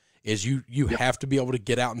going. Is you have to be able to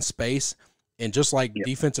get out in space, and just like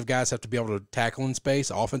defensive guys have to be able to tackle in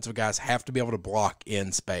space, offensive guys have to be able to block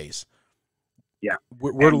in space. Yeah,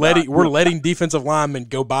 we're letting defensive linemen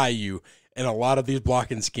go by you in a lot of these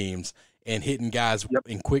blocking schemes and hitting guys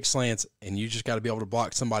in quick slants, and you just got to be able to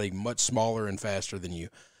block somebody much smaller and faster than you.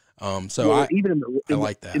 I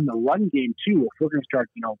like that. In the run game, too, if we're going to start,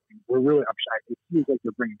 we're really upside. It seems like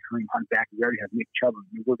they're bringing Kareem Hunt back. We already have Nick Chubb.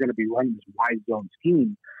 We're going to be running this wide zone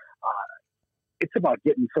scheme. It's about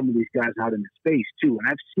getting some of these guys out into space, too. And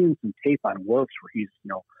I've seen some tape on Wirfs where he's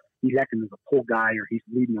acting as a pull guy, or he's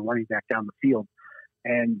leading the running back down the field.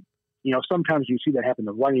 And, sometimes you see that happen.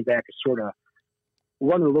 The running back is sort of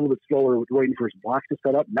running a little bit slower, waiting for his blocks to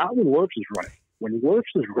set up. Not when Wirfs is running. When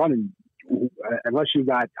Wirfs is running, unless you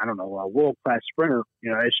got, a world-class sprinter,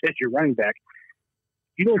 as your running back,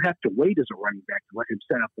 you don't have to wait as a running back to let him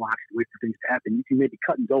set up blocks and wait for things to happen. You can maybe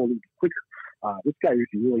cut and go a little bit quicker. This guy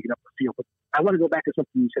can really get up the field. But I want to go back to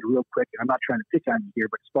something you said real quick, and I'm not trying to pick on you here,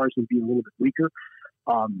 but as far as him being a little bit weaker,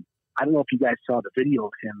 I don't know if you guys saw the video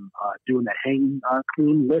of him doing that hang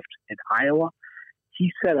clean lift in Iowa.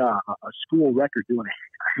 He set a school record doing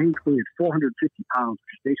a hang clean at 450 pounds,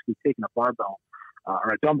 which is basically taking a barbell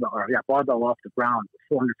or a dumbbell, barbell off the ground with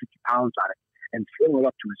 450 pounds on it and throwing it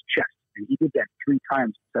up to his chest. And he did that 3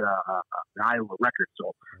 times to set an Iowa record.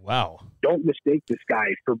 So wow, don't mistake this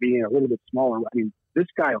guy for being a little bit smaller. I mean, this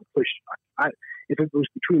guy will push. If it was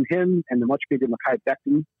between him and the much bigger Mekhi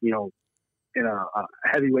Becton, in a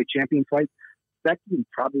heavyweight champion fight, Becton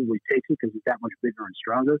probably takes it because he's that much bigger and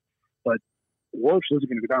stronger. But Wirfs isn't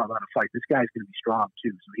going to go down without a fight. This guy's going to be strong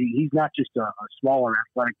too. So he's not just a smaller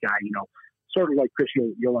athletic guy. Sort of like Chris,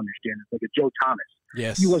 you'll understand. It's like a Joe Thomas.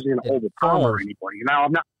 Yes, he wasn't going to overpower anybody. Now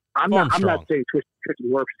I'm not saying Chris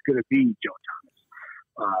Wirfs is going to be Joe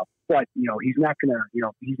Thomas. But he's not going to.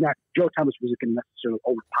 Joe Thomas wasn't going to necessarily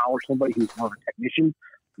overpower somebody. He was more of a technician.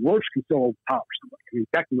 Wirfs can still overpower somebody. I mean,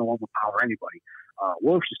 Becton will overpower anybody.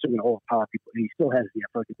 Wirfs is still going to overpower people, and he still has the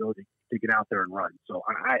athletic ability to get out there and run. So,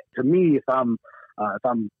 to me, if I'm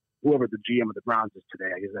whoever the GM of the Browns is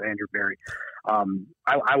today, I guess that Andrew Berry,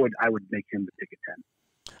 I would make him the pick at 10.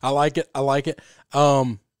 I like it.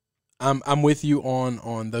 I'm with you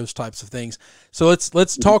on those types of things. So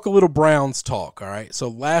let's talk a little Browns talk. All right. So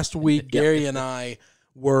last week, Gary and I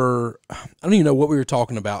I don't even know what we were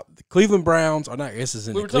talking about. The Cleveland Browns, or not, I guess it's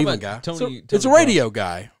in the Cleveland guy. Tony it's a radio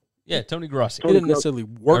Grossi. Guy. Yeah, Tony Grossi. He didn't necessarily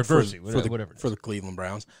work for the Cleveland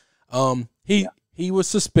Browns. He was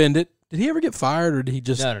suspended. Did he ever get fired, or did he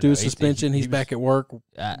just do a suspension? He's back at work.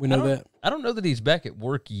 We know that. I don't know that he's back at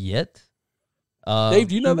work yet. Dave,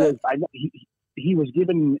 do you know that? He was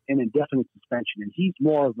given an indefinite suspension, and he's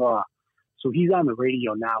more of a. So he's on the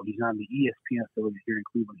radio now. He's on the ESPN affiliate here in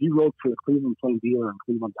Cleveland. He wrote for the Cleveland Plain Dealer and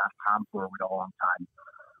Cleveland.com for a long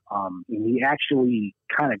time. And he actually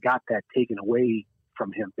kind of got that taken away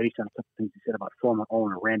from him based on some things he said about former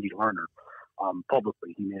owner Randy Lerner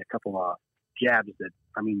publicly. He made a couple of jabs that,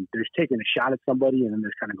 there's taking a shot at somebody and then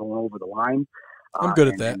there's kind of going over the line. I'm good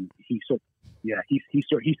at that. And he sort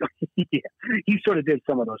of did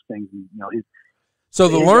some of those things. And, so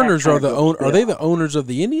the Lerners are they the owners of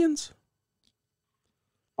the Indians?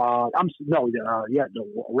 Randy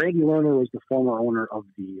Lerner was the former owner of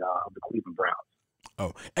the Cleveland Browns.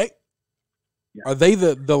 Oh, hey, are they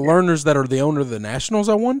the Lerners that are the owner of the Nationals?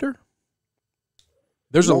 I wonder.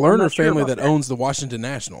 There's a Lerner family that owns the Washington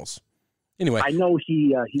Nationals. Anyway, I know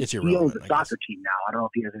he owns a soccer team now. I don't know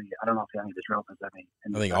if he has any. I don't know if any of his relatives have any.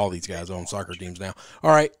 I think all these guys own soccer teams now. All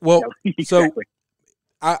right. Well, exactly.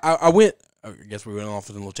 So I went. I guess we went off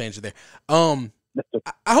with a little change there. I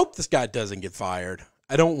hope this guy doesn't get fired.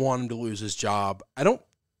 I don't want him to lose his job. I don't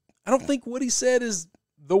think what he said is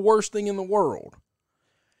the worst thing in the world.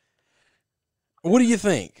 What do you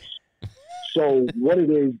think? So what it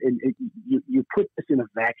is, and you put this in a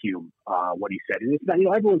vacuum, what he said. And it's not,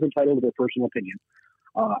 everyone's entitled to their personal opinion.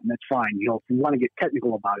 And that's fine. If you want to get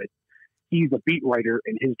technical about it, he's a beat writer,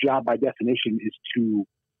 and his job by definition is to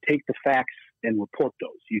take the facts and report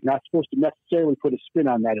those. He's not supposed to necessarily put a spin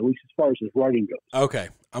on that, at least as far as his writing goes. Okay,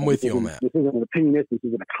 I'm with you on that. This isn't an opinionist. This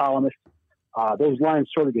isn't a columnist. Those lines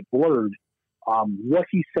sort of get blurred. What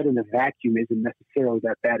he said in a vacuum isn't necessarily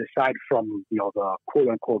that bad, aside from the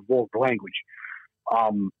quote-unquote vulgar language.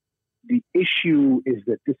 the issue is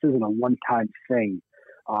that this isn't a one-time thing.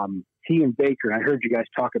 He and Baker, and I heard you guys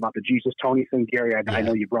talk about the Jesus Tony thing, Gary. I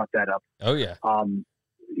know you brought that up. Oh yeah.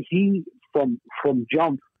 He from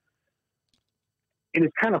jump, and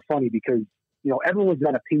it's kind of funny because everyone's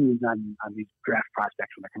got opinions on these draft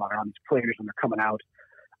prospects when they come out, on these players when they're coming out,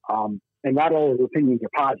 and not all of the opinions are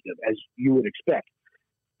positive, as you would expect.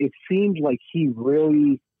 It seems like he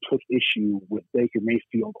really took issue with Baker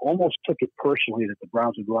Mayfield, almost took it personally that the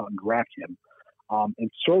Browns would go out and draft him,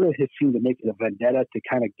 and sort of has seemed to make it a vendetta to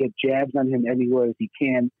kind of get jabs on him anywhere that he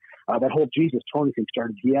can. That whole Jesus Tony thing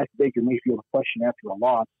started. He asked Baker Mayfield a question after a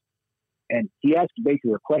loss, and he asked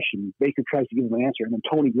Baker a question. Baker tries to give him an answer, and then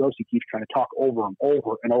Tony Grossi keeps trying to talk over him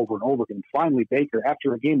over and over and over again. And finally, Baker,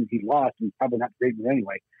 after a game that he lost, and probably not great with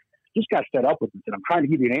anyway, just got fed up with him and said, "I'm trying to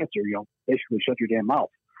give you an answer. Basically shut your damn mouth."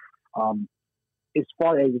 As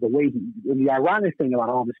far as the way, and the ironic thing about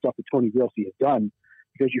all this stuff that Tony Grossi has done,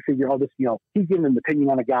 because you figure, he's giving an opinion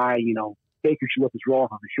on a guy, Baker should let this roll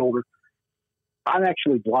off on his shoulder. I'm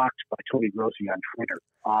actually blocked by Tony Grossi on Twitter,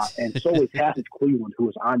 and so is Hassett Cleveland, who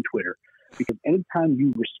is on Twitter. Because anytime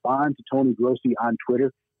you respond to Tony Grossi on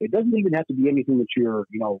Twitter, it doesn't even have to be anything that you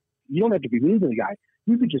don't have to be mean to the guy.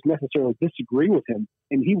 You could just necessarily disagree with him,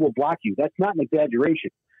 and he will block you. That's not an exaggeration.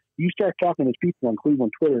 You start talking to people on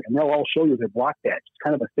Cleveland Twitter, and they'll all show you their block badge. It's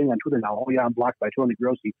kind of a thing on Twitter now. Oh, yeah, I'm blocked by Tony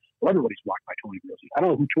Grossi. Well, everybody's blocked by Tony Grossi. I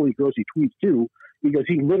don't know who Tony Grossi tweets to, because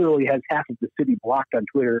he literally has half of the city blocked on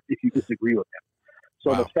Twitter if you disagree with him.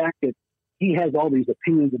 So The fact that he has all these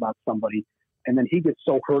opinions about somebody, and then he gets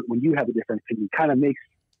so hurt when you have a different opinion, kind of makes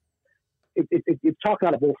it's talking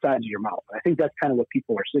out of both sides of your mouth. I think that's kind of what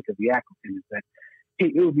people are sick of the acronym, is that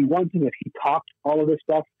it would be one thing if he talked all of this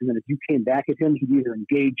stuff, and then if you came back at him, he'd either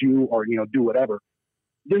engage you or do whatever.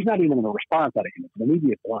 There's not even a response out of him. It's an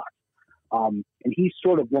immediate block. And he's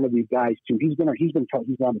sort of one of these guys too. He's been on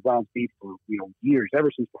the Browns beat for years, ever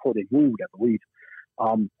since before they moved, I believe.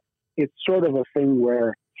 It's sort of a thing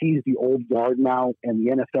where he's the old guard now, and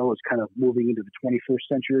the NFL is kind of moving into the 21st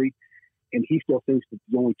century, and he still thinks that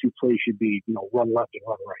the only two plays should be run left and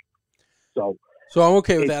run right. So I'm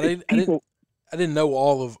okay with that. I didn't know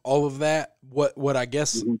all of that. What I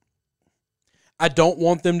guess I don't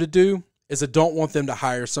want them to do is I don't want them to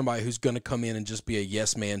hire somebody who's going to come in and just be a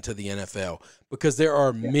yes man to the NFL, because there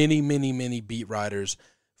are many, many, many beat writers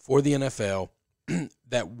for the NFL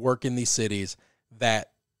that work in these cities that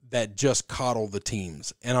just coddle the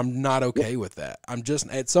teams, and I'm not okay with that. I'm just,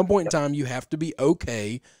 at some point in time, you have to be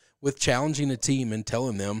okay with challenging a team and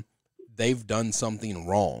telling them they've done something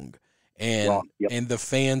wrong. And the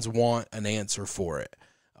fans want an answer for it.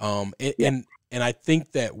 And I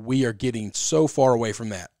think that we are getting so far away from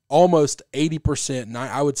that. Almost 80%,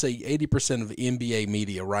 I would say 80% of NBA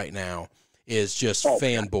media right now is just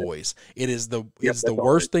fanboys. It is the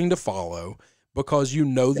worst thing to follow, because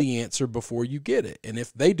the answer before you get it. And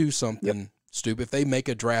if they do something stupid, if they make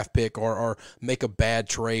a draft pick or make a bad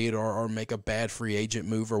trade or make a bad free agent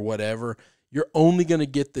move or whatever, you're only going to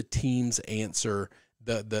get the team's answer,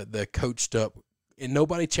 the coached up, and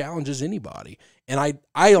nobody challenges anybody. And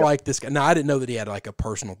I like this guy. Now, I didn't know that he had like a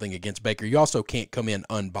personal thing against Baker. You also can't come in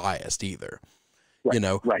unbiased either.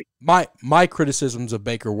 Right. My criticisms of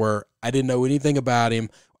Baker were, I didn't know anything about him.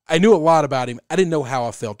 I knew a lot about him. I didn't know how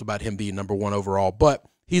I felt about him being number one overall, but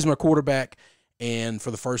he's my quarterback, and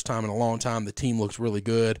for the first time in a long time, the team looks really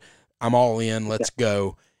good. I'm all in. Let's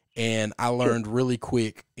go. And I learned really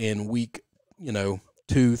quick in week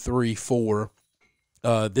 2, 3, 4,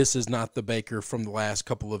 this is not the Baker from the last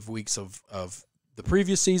couple of weeks of the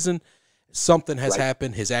previous season. Something has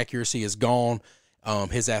happened. His accuracy is gone.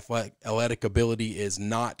 His athletic ability is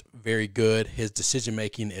not very good. His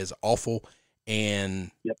decision-making is awful.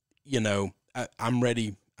 And, I'm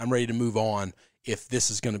ready to move on if this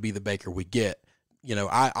is going to be the Baker we get.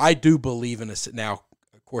 I do believe in this. Now,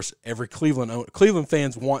 of course, every Cleveland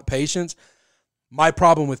fans want patience. My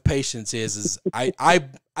problem with patience is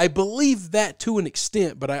I believe that to an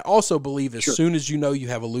extent, but I also believe as soon as you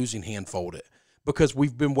have a losing hand, fold it, because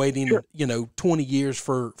we've been waiting, 20 years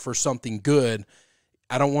for something good.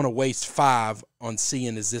 I don't want to waste 5 on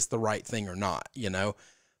seeing, is this the right thing or not,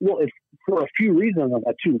 Well, it's for a few reasons on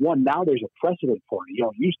that too. One, now there's a precedent for it.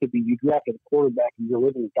 It used to be you drafted a quarterback and you're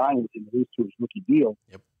living and dying with him to lose to his rookie deal.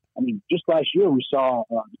 Yep. I mean, just last year we saw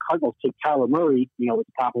the Cardinals take Kyler Murray, at the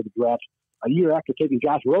top of the draft a year after taking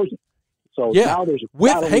Josh Rosen. So now there's a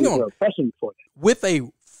precedent for it. With a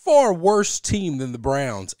far worse team than the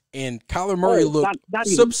Browns, and Kyler Murray looked not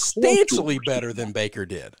substantially better than Baker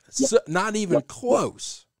did. Not even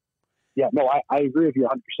close. Yeah, no, I agree with you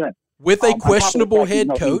 100%. With a questionable head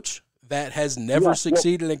coach that has never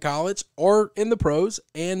succeeded in college or in the pros,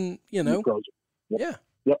 and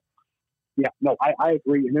Yeah. No, I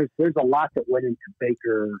agree. And there's a lot that went into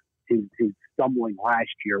Baker, his stumbling last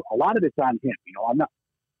year. A lot of it's on him.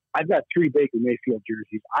 I've got 3 Baker Mayfield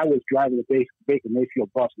jerseys. I was driving the Baker Mayfield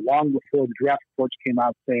bus long before the draft reports came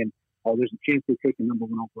out saying, "Oh, there's a chance they take the number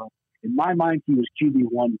 1 overall." In my mind, he was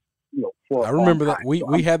QB1. For I remember that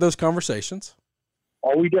we had those conversations.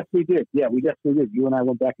 Oh, we definitely did. Yeah, we definitely did. You and I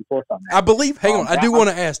went back and forth on that. I believe. Hang on, I do want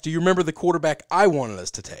to ask. Do you remember the quarterback I wanted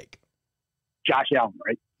us to take? Josh Allen,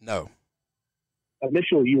 right? No.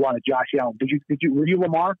 Initially, you wanted Josh Allen. Were you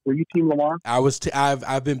Lamar? Were you Team Lamar?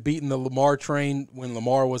 I've been beating the Lamar train when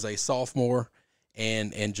Lamar was a sophomore,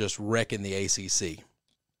 and just wrecking the ACC.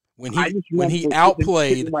 When he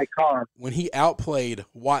outplayed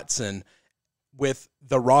Watson with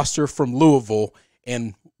the roster from Louisville,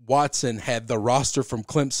 and Watson had the roster from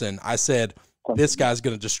Clemson, I said, this guy's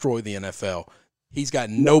going to destroy the NFL. He's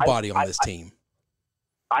got nobody on this team.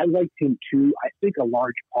 I liked him too. I think a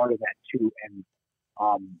large part of that too, and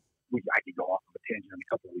I could go off of a tangent on a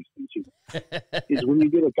couple of these things too, is when you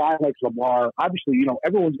get a guy like Lamar, obviously,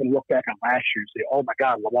 everyone's going to look back on last year and say, "Oh my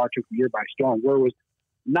God, Lamar took the year by storm."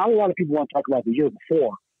 Not a lot of people want to talk about the year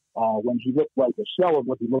before, when he looked like a shell of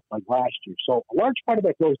what he looked like last year. So a large part of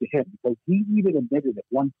that goes to him, because he even admitted at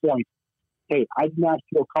one point, "Hey, I did not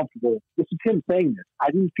feel comfortable." This is him saying this. "I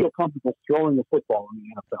didn't feel comfortable throwing the football in the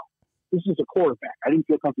NFL. This is a quarterback. I didn't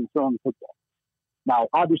feel comfortable throwing the football." Now,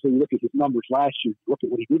 obviously, you look at his numbers last year, look at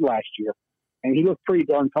what he did last year, and he looked pretty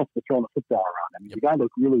darn comfortable throwing the football around. I mean, the guy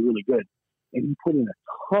looked really, really good. And he put in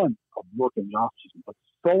a ton of work in the offseason. But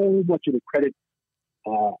so much of the credit,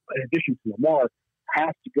 in addition to Lamar,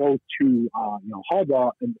 has to go to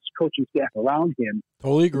Harbaugh and his coaching staff around him.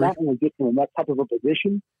 Totally agree. Not only get him in that type of a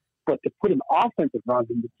position, but to put an offensive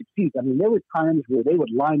around him to succeed. I mean, there were times where they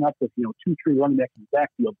would line up with 2-3 running backs in the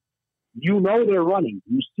backfield. They're running.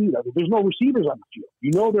 You see that. There's no receivers on the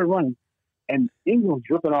field. They're running. And Ingram's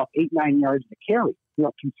ripping off 8-9 yards to carry,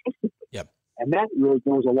 consistently. Yep. And that really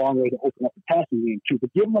goes a long way to open up the passing game, too.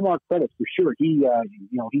 But give Lamar credit for sure. He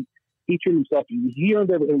treated himself. He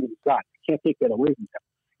earned everything that he got. You can't take that away from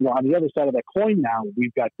him. On the other side of that coin now,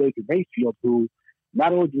 we've got Baker Mayfield, who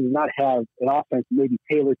not only does not have an offense maybe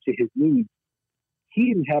tailored to his needs, he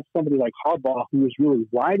didn't have somebody like Harbaugh who was really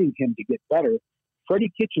riding him to get better.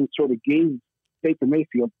 Freddie Kitchens sort of gave Baker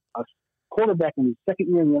Mayfield, a quarterback in his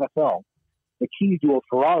second year in the NFL, the keys to a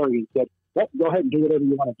Ferrari and said, go ahead and do whatever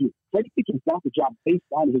you want to do. Freddie Kitchens got the job based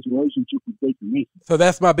on his relationship with Baker Mayfield. So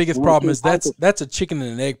that's my biggest problem, is that's a chicken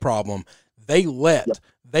and an egg problem. They let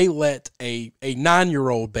a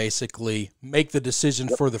 9-year-old basically make the decision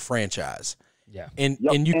for the franchise. Yeah. And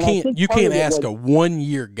you can't ask a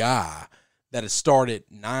 1-year guy that has started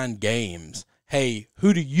 9 games, "Hey,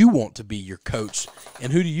 who do you want to be your coach,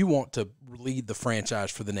 and who do you want to lead the franchise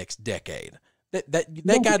for the next decade?"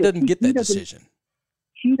 That guy doesn't get that decision.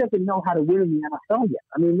 He doesn't know how to win in the NFL yet.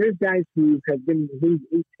 I mean, there's guys who have been in the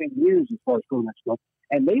league 8-10 years as far as quarterbacks go,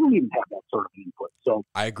 and they don't even have that sort of input. So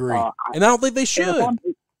I agree, and I don't think they should.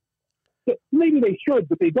 Maybe they should,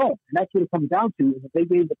 but they don't. And that's what it comes down to, is that they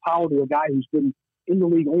gave the power to a guy who's been in the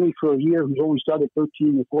league only for a year, who's only started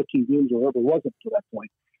 13 or 14 games or whatever it was up to that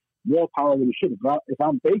point. More power than he should have. If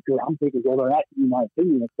I'm Baker, I'm thinking, well, they're asking me my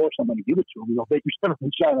opinion. Of course, I'm going to give it to him. Baker's never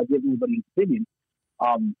been shy about giving anybody his opinion.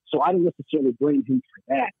 So I don't necessarily blame him for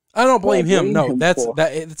that. I don't blame him. No,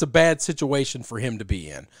 it's a bad situation for him to be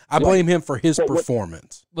in. I blame him for his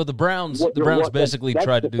performance. Well, the Browns basically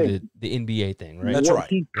tried to do the NBA thing, right? That's right.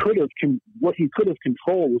 What he could have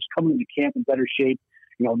controlled was coming into camp in better shape,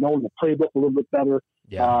 knowing the playbook a little bit better.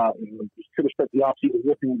 Yeah. He could have spent the offseason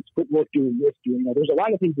working on his footwork, doing this, there's a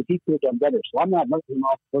lot of things that he could have done better. So I'm not letting him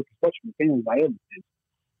off the hook, especially the family by everything.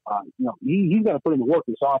 He's got to put in the work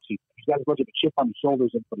this offseason. He's got as much of a chip on his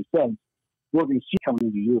shoulders as what he says. We're going to see coming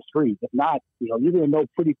into year 3. If not, you're going to know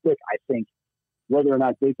pretty quick, I think, whether or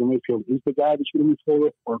not Baker Mayfield is the guy that's going to move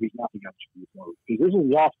forward, or if he's not the guy that's going to move forward. Because this is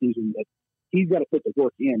the offseason that he's got to put the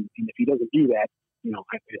work in, and if he doesn't do that,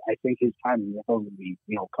 I think his time in the NFL will be,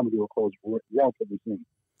 coming to a close relatively soon.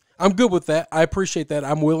 I'm good with that. I appreciate that.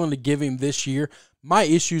 I'm willing to give him this year. My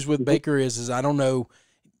issues with Baker is I don't know.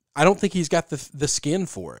 I don't think he's got the skin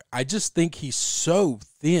for it. I just think he's so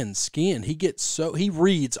thin-skinned. He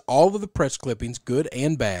reads all of the press clippings, good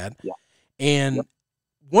and bad. Yeah. And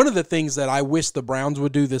one of the things that I wish the Browns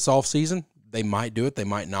would do this offseason, they might do it, they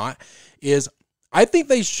might not, is I think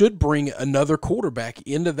they should bring another quarterback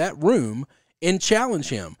into that room and challenge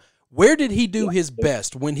him. Where did he do his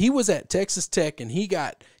best? When he was at Texas Tech and he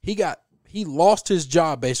lost his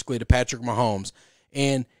job basically to Patrick Mahomes,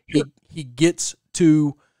 and he gets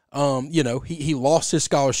to You know, he lost his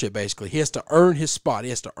scholarship basically. He has to earn his spot. He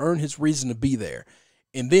has to earn his reason to be there.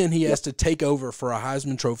 And then he has to take over for a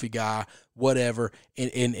Heisman Trophy guy, whatever,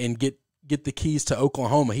 and get the keys to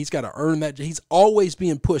Oklahoma. He's got to earn that. He's always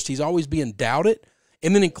being pushed. He's always being doubted.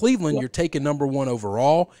 And then in Cleveland, you're taking number 1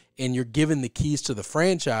 overall, and you're giving the keys to the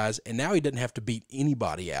franchise, and now he doesn't have to beat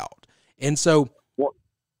anybody out. And so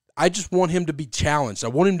I just want him to be challenged. I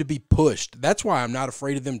want him to be pushed. That's why I'm not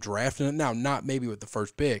afraid of them drafting it. Now, not maybe with the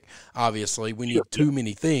first pick, obviously. We need too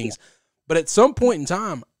many things. But at some point in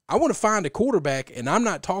time, I want to find a quarterback, and I'm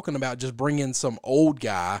not talking about just bringing some old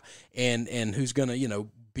guy and who's going to, you know,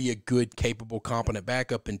 be a good, capable, competent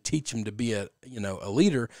backup and teach him to be a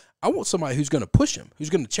leader. I want somebody who's going to push him, who's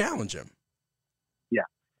going to challenge him. Yeah.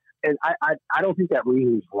 And I don't think that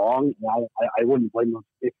reason is wrong. I wouldn't blame them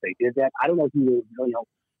if they did that. I don't know if you know,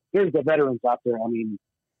 there's the veterans out there. I mean,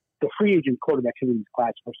 the free agent quarterbacks in this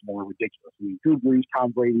class, first of all, are ridiculous. I mean, Drew Brees,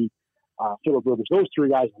 Tom Brady, Philip Rivers, those 3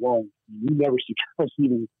 guys alone, you never see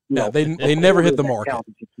even. They never hit the market.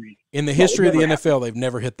 In the history of the NFL, they've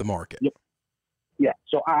never hit the market. Yep. Yeah,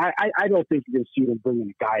 so I don't think you're going to see them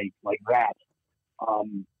bringing a guy like that.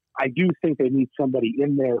 I do think they need somebody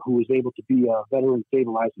in there who is able to be a veteran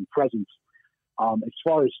stabilizing presence. As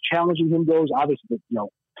far as challenging him goes, obviously,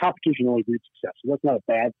 competition only breeds success, so that's not a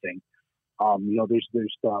bad thing. There's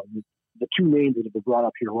the 2 names that have been brought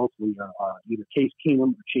up here locally are either Case Keenum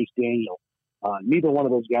or Chase Daniel. Neither one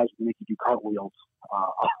of those guys can make you do cartwheels.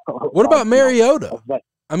 What about Mariota?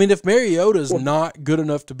 I mean, if Mariota's not good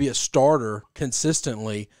enough to be a starter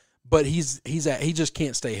consistently, but he just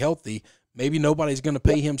can't stay healthy, maybe nobody's going to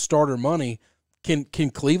pay him starter money. Can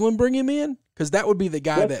Cleveland bring him in? Because that would be the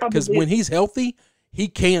guy because when he's healthy, he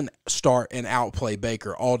can start and outplay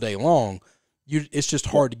Baker all day long. It's just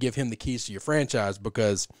hard to give him the keys to your franchise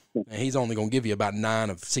because he's only going to give you about 9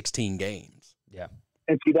 of 16 games. Yeah.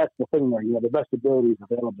 And see, that's the thing there. The best ability is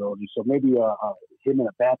availability. So maybe him in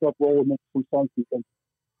a backup role would make some sense because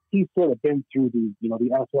he's sort of been through the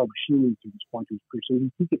NFL machinery to this point. So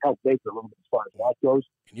he can help Baker a little bit as far as that goes.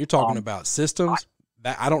 And you're talking about systems.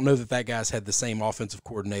 I don't know that guy's had the same offensive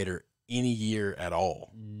coordinator any year at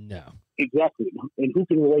all. No. Exactly. And who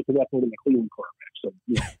can relate to that more than the Cleveland quarterback? So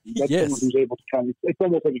that's someone who's able to it's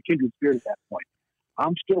almost like a kindred spirit at that point.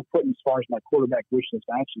 I'm still putting, as far as my quarterback wish list,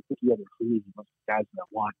 I actually put together a league of guys that I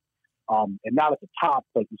want. And not at the top,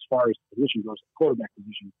 but as far as the position goes, the quarterback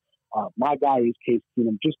position, my guy is Case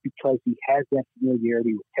Keenum just because he has that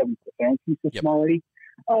familiarity with Kevin Stefanski's system already.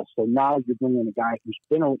 So now you're bringing a guy who's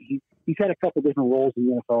he's had a couple different roles in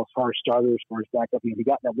the NFL as far as starter, as far as backup. He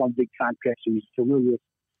got that one big contract, so he's familiar with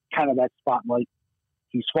kind of that spotlight.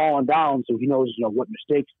 He's fallen down, so he knows what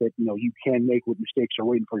mistakes that you can make, what mistakes are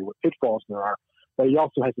waiting for you, what pitfalls there are. But he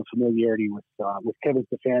also has a familiarity with Kevin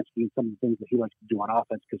Stefanski and some of the things that he likes to do on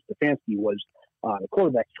offense because Stefanski was the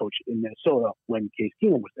quarterback coach in Minnesota when Case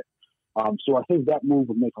Keenum was there. So I think that move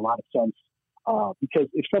would make a lot of sense because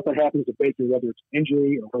if something happens to Baker, whether it's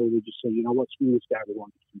injury or whether they just say, screw this guy, we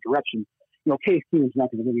want to get some direction. Case Keenum's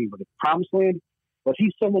not going to win with a promised land, but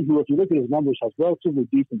he's someone who, if you look at his numbers, has relatively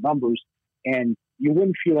decent numbers, and you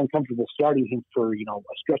wouldn't feel uncomfortable starting him for, a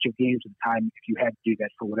stretch of games at a time if you had to do that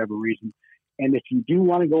for whatever reason. And if you do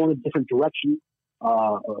want to go in a different direction,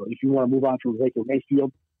 or if you want to move on from Baker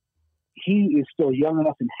Mayfield, he is still young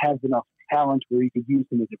enough and has enough talent where you could use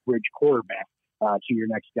him as a bridge quarterback to your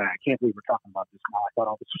next guy. I can't believe we're talking about this now. I thought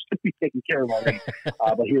all this was going to be taken care of already.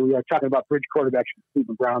 But here we are talking about bridge quarterbacks for the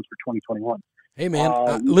Cleveland Browns for 2021. Hey,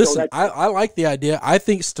 man, listen, I like the idea. I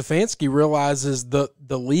think Stefanski realizes the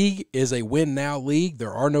league is a win-now league.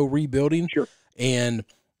 There are no rebuilding. Sure. And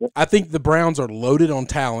I think the Browns are loaded on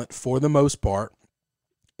talent for the most part.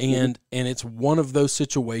 And it's one of those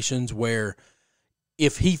situations where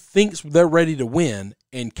if he thinks they're ready to win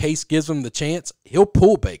and Case gives them the chance, he'll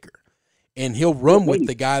pull Baker. And he'll run with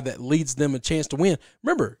the guy that leads them a chance to win.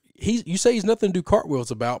 Remember, you say he's nothing to do cartwheels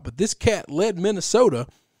about, but this cat led Minnesota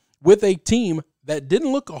with a team that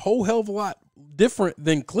didn't look a whole hell of a lot different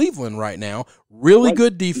than Cleveland right now. Really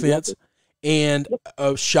good defense and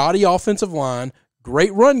a shoddy offensive line,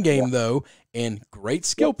 great run game though, and great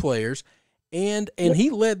skill players. And he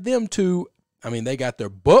led them to, they got their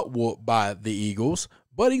butt whooped by the Eagles,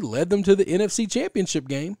 but he led them to the NFC Championship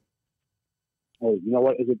game. Hey, you know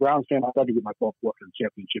what? As a Browns fan, I'd love to get my butt whooped in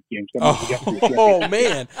championship games. Oh,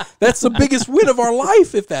 man. That's the biggest win of our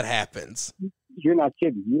life if that happens. You're not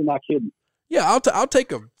kidding. Yeah, I'll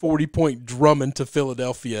take a 40-point drumming to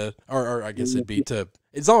Philadelphia, or I guess it'd be to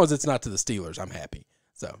 – as long as it's not to the Steelers, I'm happy.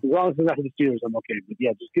 So as long as it's not to the Steelers, I'm okay. But,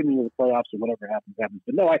 yeah, just get me to the playoffs and whatever happens.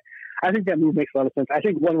 But, no, I think that move makes a lot of sense. I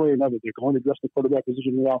think one way or another they're going to address the quarterback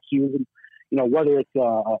position in the offseason. whether it's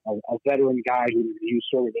a veteran guy who you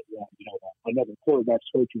sort of, another quarterback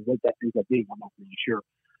coach and what that ends up being, I'm not really sure.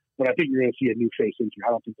 But I think you're going to see a new face in here.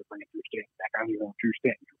 I don't think they're bringing Drew Stanton back. I don't even know if Drew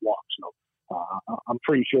Stanton can walk. So I'm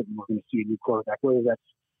pretty sure we're going to see a new quarterback, whether that's,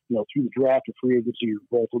 through the draft or free agency or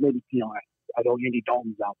both. Or maybe, I know Andy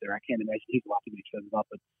Dalton's out there. I can't imagine he's a lot to be expensive up,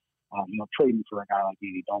 but trading for a guy like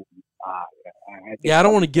Andy Dalton. I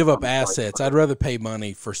don't want to give up assets. I'd rather pay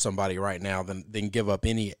money for somebody right now than give up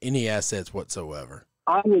any assets whatsoever.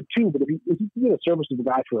 I would too, but if you can get a serviceable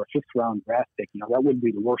guy for a fifth-round draft pick, that wouldn't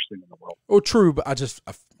be the worst thing in the world. Oh, true, but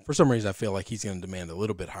for some reason I feel like he's going to demand a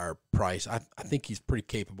little bit higher price. I think he's pretty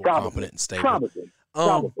capable, competent, and stable. Probably.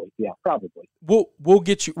 We'll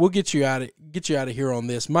get you out of here on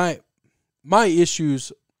this. My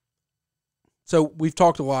issues. So we've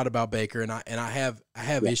talked a lot about Baker, and I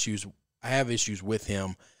have issues. I have issues with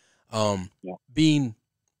him. Being,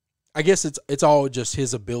 I guess it's all just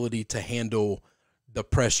his ability to handle the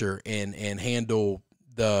pressure and handle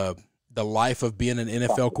the life of being an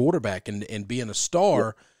NFL quarterback and being a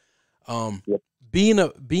star. Being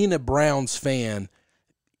a Browns fan,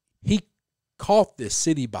 he caught this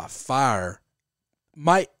city by fire.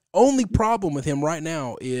 My only problem with him right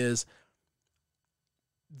now is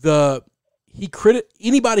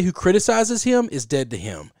anybody who criticizes him is dead to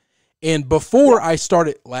him. And before I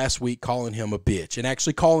started last week calling him a bitch and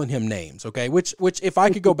actually calling him names, okay, which if I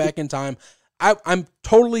could go back in time, I'm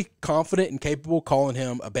totally confident and capable of calling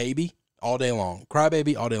him a baby all day long,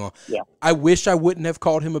 crybaby all day long. Yeah. I wish I wouldn't have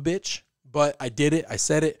called him a bitch, but I did it. I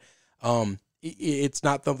said it. It's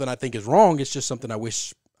not something I think is wrong. It's just something I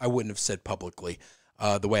wish I wouldn't have said publicly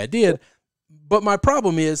the way I did. But my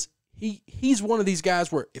problem is he's one of these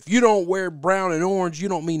guys where if you don't wear brown and orange, you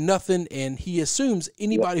don't mean nothing, and he assumes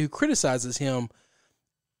anybody who criticizes him.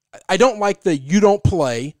 I don't like the you don't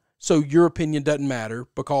play, so your opinion doesn't matter,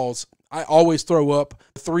 because I always throw up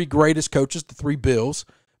the three greatest coaches, the three Bills,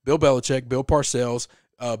 Bill Belichick, Bill Parcells,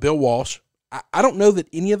 Bill Walsh. I don't know that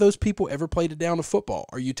any of those people ever played a down of football.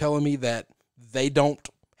 Are you telling me that they don't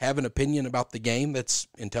have an opinion about the game that's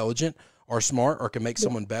intelligent or smart or can make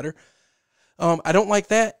someone better? I don't like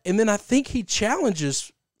that. And then I think he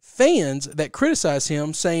challenges fans that criticize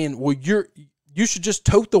him, saying, well, you should just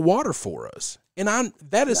tote the water for us. And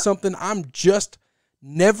that is something I'm just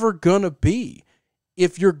never going to be.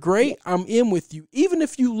 If you're great, I'm in with you. Even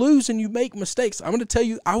if you lose and you make mistakes, I'm going to tell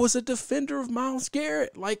you, I was a defender of Myles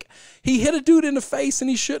Garrett. Like, he hit a dude in the face and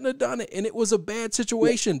he shouldn't have done it, and it was a bad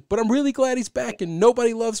situation. But I'm really glad he's back, and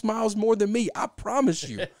nobody loves Myles more than me. I promise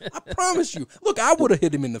you. I promise you. Look, I would have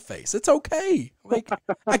hit him in the face. It's okay. Like,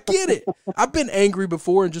 I get it. I've been angry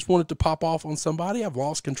before and just wanted to pop off on somebody. I've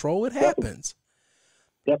lost control. It happens.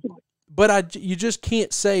 Definitely. But you just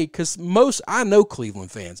can't say, because I know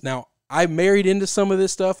Cleveland fans. Now, I married into some of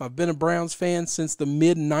this stuff. I've been a Browns fan since the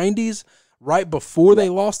mid-'90s, right before they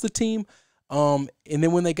lost the team, and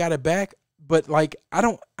then when they got it back. But like, I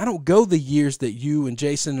don't go the years that you and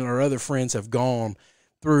Jason and our other friends have gone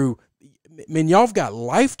through. I mean, y'all have got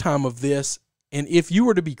lifetime of this, and if you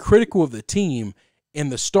were to be critical of the team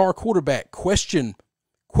and the star quarterback question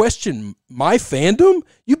my fandom,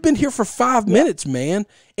 you've been here for 5 minutes, man.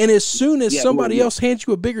 And as soon as somebody else hands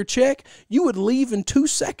you a bigger check, you would leave in 2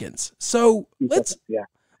 seconds. So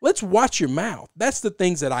let's watch your mouth. That's the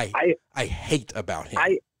things that I hate about him.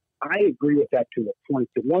 I agree with that to a point.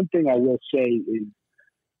 The one thing I will say is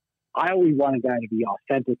I always want a guy to be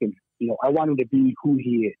authentic, and I want him to be who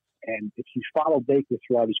he is. And if you follow Baker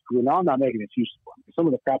throughout his career, now I'm not making excuses for him. Some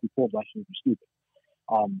of the crap he pulls actually be stupid.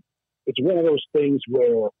 It's one of those things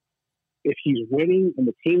where if he's winning and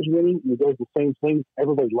the team's winning and he does the same thing,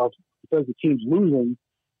 everybody loves him. Because the team's losing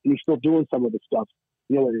and he's still doing some of the stuff,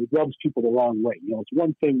 it rubs people the wrong way. It's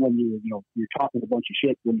one thing when you're talking a bunch of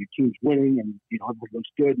shit when your team's winning and everyone looks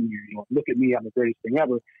good and you look at me, I'm the greatest thing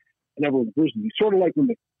ever, and everyone's losing. It's sort of like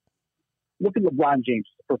look at LeBron James,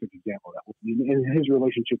 is a perfect example of that, in his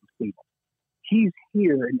relationship with Cleveland. He's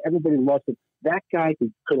here and everybody loves him. That guy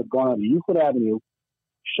could have gone on Euclid Avenue,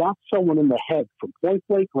 shot someone in the head from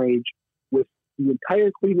point-blank range with the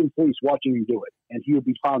entire Cleveland police watching him do it, and he would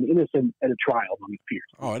be found innocent at a trial on his peers.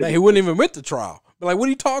 Oh, he wouldn't even went to trial. But like, what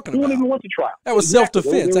are you talking about? He wouldn't even went to trial. That was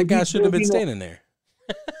self-defense. That guy shouldn't have been standing there.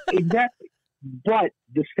 Exactly. But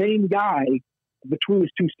the same guy, between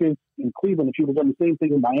his two stints in Cleveland, if he would have done the same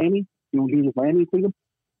thing in Miami, he was Miami and Cleveland,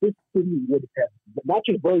 this city would have not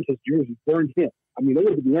just burned his jersey, burned him. I mean, that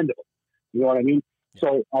would have been the end of it. You know what I mean?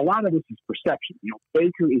 So a lot of this is perception.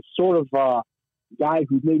 Baker is sort of a guy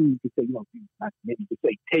who maybe you could say, not maybe you could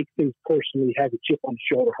say, takes things personally, has a chip on his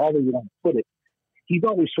shoulder, however you want to put it. He's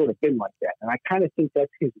always sort of been like that. And I kind of think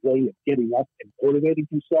that's his way of getting up and motivating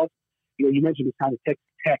himself, you mentioned his time at Texas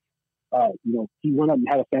Tech. He went up and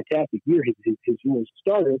had a fantastic year. His year as a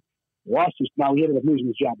starter. Lost his, now he ended up losing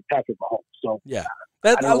his job to Patrick Mahomes. So yeah.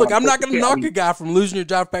 Look, I'm not going to knock a guy from losing your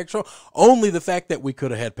job to Patrick Mahomes. Only the fact that we could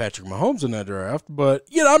have had Patrick Mahomes in that draft, but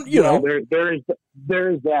there is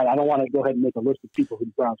that. I don't want to go ahead and make a list of people who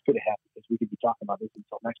the Browns could have had because we could be talking about this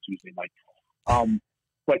until next Tuesday night.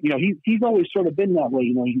 But he's always sort of been that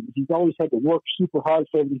way. He's always had to work super hard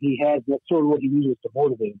for everything he has. That's sort of what he uses to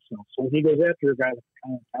motivate himself. So when he goes after a guy like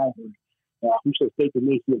Colin Cowherd, who says Baker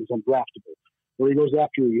Mayfield is undraftable, or he goes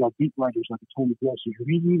after beat writers like Tony Grossi, or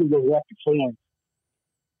he even goes after fans.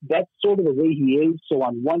 That's sort of the way he is. So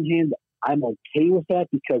on one hand, I'm okay with that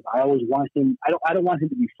because I always want him. I don't want him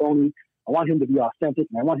to be phony. I want him to be authentic,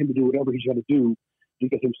 and I want him to do whatever he's going to do to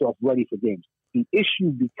get himself ready for games. The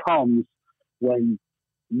issue becomes when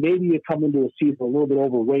maybe you come into a season a little bit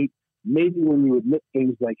overweight. Maybe when you admit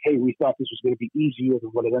things like, "Hey, we thought this was going to be easier than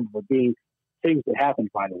what it ended up being." Things that happened,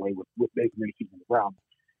 by the way, with Baker Mayfield and the Browns,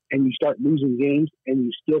 and you start losing games, and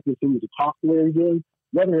you still continue to talk the way you're doing.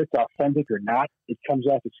 Whether it's authentic or not, it comes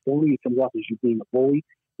off as phony. It comes off as you being a bully,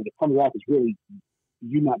 and it comes off as really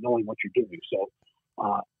you not knowing what you're doing. So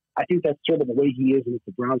I think that's sort of the way he is. And if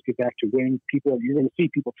the Browns get back to winning, you're going to see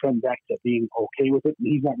people trend back to being okay with it, and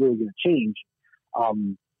he's not really going to change.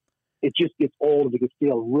 It just gets old. It gets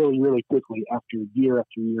stale really, really quickly after year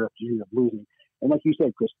after year after year of losing. And like you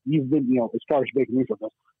said, Chris, you've been, as far as Baker Mayfield goes,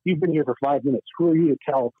 you've been here for 5 minutes. Who are you to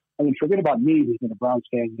tell? I mean, forget about me, who's been a Browns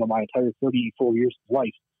fan, my entire 34 years of life.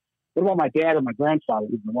 What about my dad or my grandfather,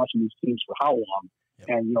 who've been watching these teams for how long? Yep.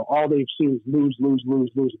 And, all they've seen is lose.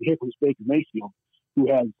 And here comes Baker Mayfield,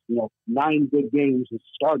 who has, 9 good games as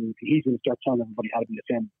starting. He's going to start telling everybody how to be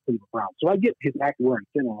a fan of the Cleveland Browns. So I get his act wearing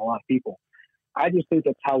thin on a lot of people. I just think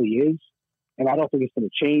that's how he is, and I don't think it's going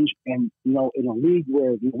to change. And, in a league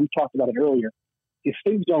where we talked about it earlier, if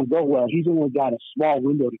things don't go well, he's only got a small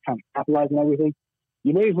window to kind of capitalize on everything.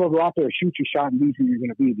 You may as well go out there and shoot your shot and be who you're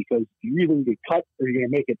going to be because you're either going to get cut or you're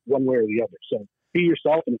going to make it one way or the other. So be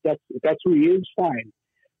yourself, and if that's who he is, fine.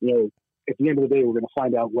 At the end of the day, we're going to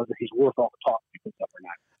find out whether he's worth all the talk he puts up or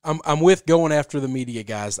not. I'm with going after the media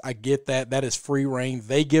guys. I get that. That is free reign.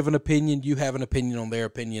 They give an opinion. You have an opinion on their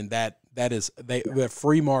opinion. That is they're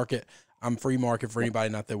free market. I'm free market for anybody.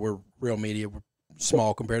 Not that we're real media. We're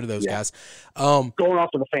small compared to those guys. Going off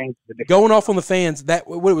on the fans. Going off on the fans. That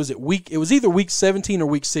what was it? It was either week 17 or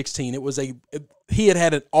week 16. It was he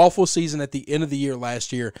had an awful season at the end of the year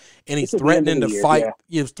last year, and he's threatening to fight. Yeah.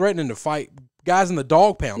 He was threatening to fight guys in the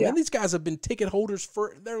dog pound. And these guys have been ticket holders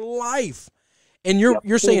for their life. And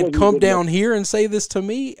you're saying come down here and say this to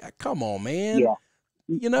me? Come on, man. Yeah.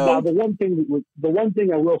 Now, the one thing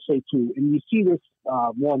I will say too, and you see this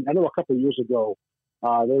one. I know a couple of years ago,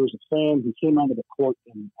 there was a fan who came onto the court,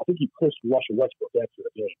 and I think he pushed Russell Westbrook after the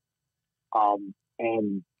game.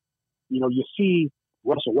 And you see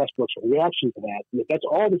Russell Westbrook's reaction to that. And if that's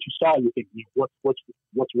all that you saw, you think,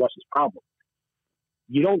 what's Russ's problem?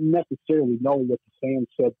 You don't necessarily know what the fan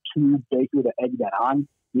said to Baker to egg that on.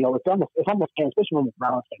 If I'm a fan, especially when I'm a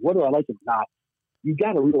Browns fan, whether I like it or not, you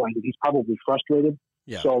got to realize that he's probably frustrated.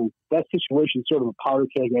 Yeah. So that situation's sort of a powder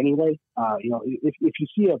keg anyway. If you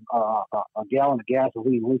see a gallon of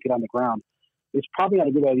gasoline leaking on the ground, it's probably not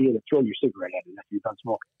a good idea to throw your cigarette at it after you're done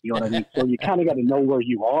smoking. You know what I mean? So you kind of got to know where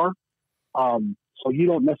you are. So you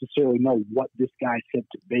don't necessarily know what this guy said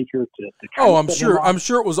to Baker to I'm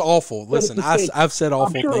sure it was awful. Listen, I've said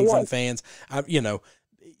awful things in fans.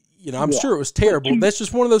 I'm sure it was terrible. That's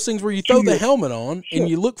just one of those things where you throw the helmet on and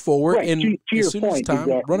you look forward, and as soon as it's time,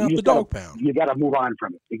 run out the dog pound. You got to move on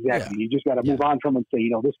from it. Exactly. Yeah. You just got to move on from it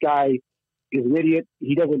and say, this guy is an idiot.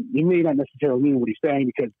 He may not necessarily mean what he's saying,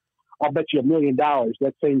 because I'll bet you $1 million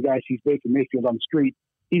that same guy sees Baker Mayfield on the street,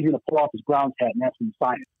 he's going to pull off his Browns hat and ask him to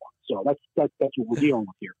sign it. So that's what we're dealing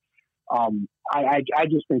with here. I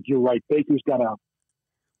just think you're right. Baker's got to,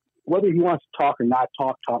 whether he wants to talk or not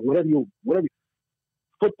talk, whatever.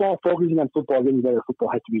 Football, focusing on football, getting better football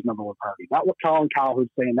has to be his number one priority. Not what Colin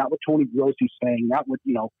Cowherd's saying, not what Tony Grossi's saying, not what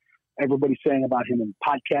everybody's saying about him in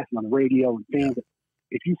podcasts and on the radio and things. Yeah.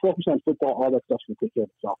 If you focus on football, all that stuff's going to take care of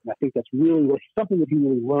itself. And I think that's really something that he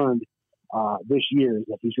really learned this year, is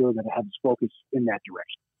that he's really going to have his focus in that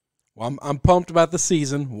direction. Well, I'm pumped about the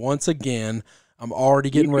season once again. I'm already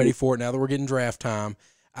getting ready for it now that we're getting draft time.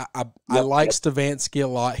 I like Stefanski a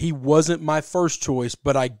lot. He wasn't my first choice,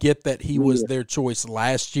 but I get that he was their choice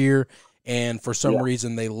last year, and for some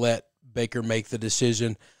reason they let Baker make the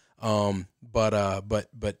decision. But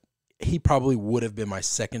he probably would have been my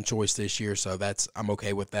second choice this year, so I'm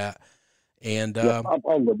okay with that. And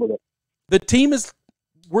I'll live with it. The team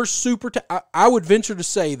we're super. I would venture to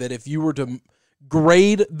say that if you were to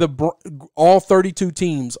grade all 32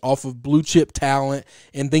 teams off of blue chip talent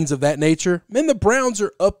and things of that nature, man, the Browns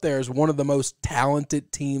are up there as one of the most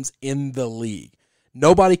talented teams in the league.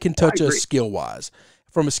 Nobody can touch us skill-wise.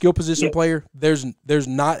 From a skill position player, there's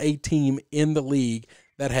not a team in the league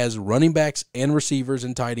that has running backs and receivers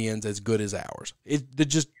and tight ends as good as ours. They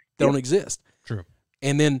just don't exist. True.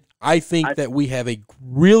 And then I think that we have a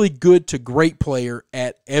really good to great player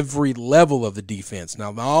at every level of the defense.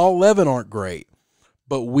 Now, all 11 aren't great,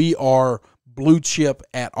 but we are blue chip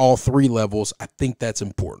at all 3 levels. I think that's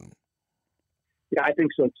important. Yeah, I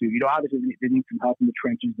think so too. Obviously they need some help in the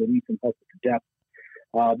trenches. They need some help with the depth.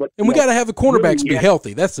 And we got to have the cornerbacks be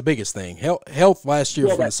healthy. That's the biggest thing. Health last year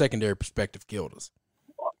from a secondary perspective killed us.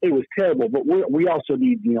 It was terrible, but we also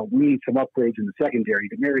need, we need some upgrades in the secondary.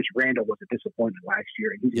 Demarius Randall was a disappointment last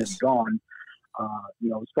year, and he's going to be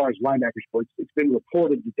gone. As far as linebackers, it's been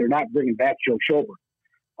reported that they're not bringing back Joe Schobert.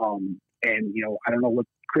 I don't know what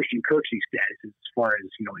Christian Kirksey's status is as far as,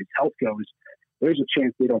 his health goes. There's a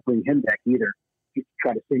chance they don't bring him back either. To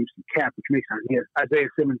try to save some cap, which makes Isaiah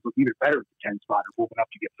Simmons look even better at the 10 spot or moving up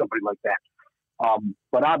to get somebody like that.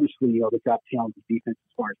 But obviously, they got talented defense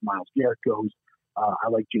as far as Myles Garrett goes. I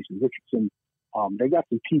like Jason Richardson. They got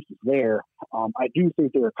some pieces there. I do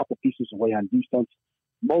think there are a couple pieces away on defense,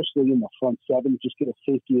 mostly in the front 7. Just get a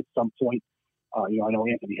safety at some point. I know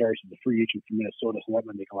Anthony Harris is a free agent from Minnesota, so that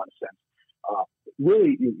would make a lot of sense.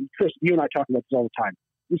 Really, Chris, you and I talk about this all the time.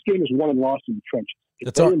 This game is won and lost in the trenches.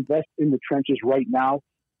 If they invest in the trenches right now,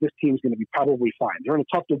 this team's going to be probably fine. They're in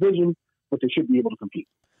a tough division, but they should be able to compete.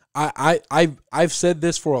 I've said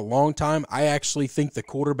this for a long time. I actually think the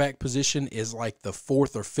quarterback position is like the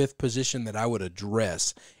 4th or 5th position that I would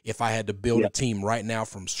address if I had to build a team right now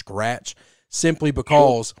from scratch, simply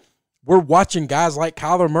because we're watching guys like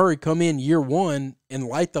Kyler Murray come in year 1 and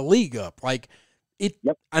light the league up.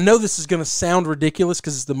 I know this is going to sound ridiculous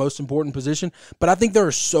because it's the most important position, but I think there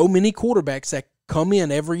are so many quarterbacks that come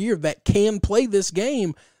in every year that can play this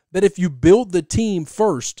game that if you build the team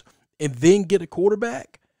first and then get a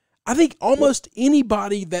quarterback, I think almost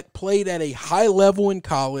anybody that played at a high level in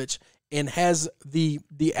college and has the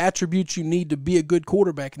attributes you need to be a good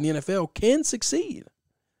quarterback in the NFL can succeed.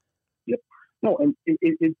 Yep. No, and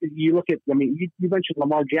you look at, you mentioned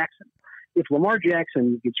Lamar Jackson. If Lamar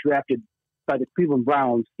Jackson gets drafted by the Cleveland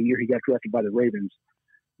Browns the year he got drafted by the Ravens,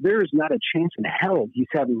 there is not a chance in hell he's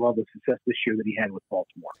having all the success this year that he had with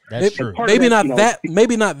Baltimore. That's true. Maybe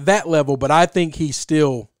not that level, but I think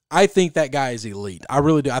I think that guy is elite. I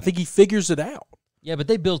really do. I think he figures it out. Yeah, but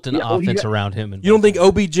they built an offense around him. You don't think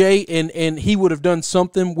OBJ and he would have done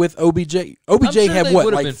something with OBJ? OBJ had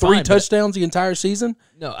like 3 touchdowns the entire season?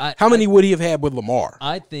 No. How many would he have had with Lamar?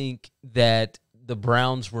 I think that the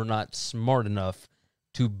Browns were not smart enough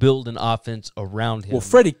to build an offense around him. Well,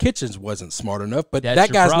 Freddie Kitchens wasn't smart enough, but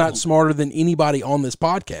that guy's not smarter than anybody on this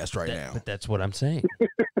podcast now. But that's what I'm saying.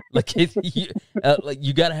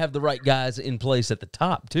 You got to have the right guys in place at the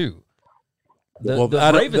top too.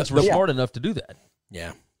 The Ravens were smart enough to do that.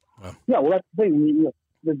 Yeah. Well, that's the thing.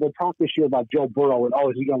 The talk this year about Joe Burrow and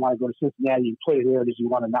is he going to want to go to Cincinnati and play there? Does he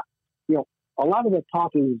want to not? A lot of the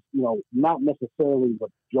talk is not necessarily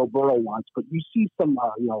what Joe Burrow wants, but you see some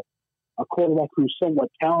a quarterback who's somewhat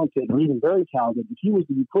talented or even very talented. If he was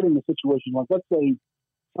to be put in a situation like, let's say,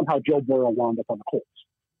 somehow Joe Burrow wound up on the Colts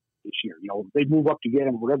this year, they move up to get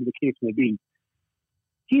him, whatever the case may be.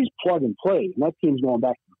 He's plug and play, and that team's going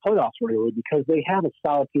back to the playoffs really because they have a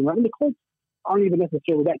solid team. I mean, the Colts aren't even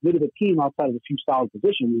necessarily that good of a team outside of a few solid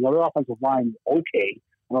positions. Their offensive line, okay.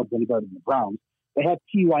 I don't know if any better than the Browns. They have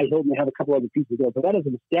T.Y. Hilton. They have a couple other pieces there, but that is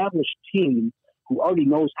an established team who already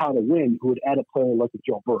knows how to win, who would add a player like a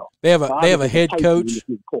Joe Burrow. They have a head coach.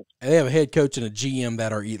 They have a head coach and a GM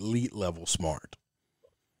that are elite level smart.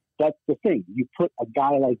 That's the thing. You put a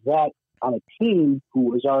guy like that on a team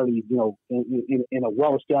who is already, in a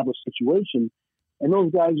well-established situation, and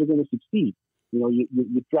those guys are going to succeed.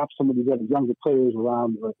 You drop some of these other younger players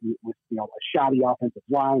around with a shoddy offensive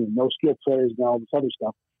line and no skilled players and all this other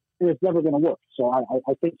stuff, and it's never going to work. So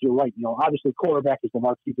I think you're right. Obviously quarterback is the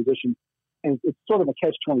marquee position, and it's sort of a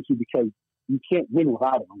catch-22 because you can't win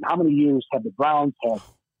without him. How many years have the Browns had,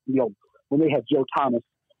 when they had Joe Thomas,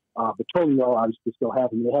 Batonio obviously still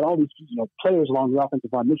have him. They had all these players along the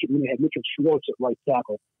offensive line. When they had Mitchell Schwartz at right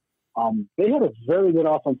tackle, they had a very good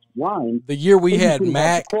offensive line. The year we had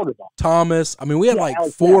Mack, Thomas, we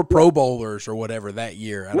had 4 Pro Bowlers or whatever that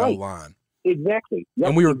year at O-line. Exactly. Yep,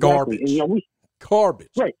 and we were garbage. And, garbage.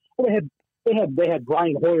 Right. Well, they had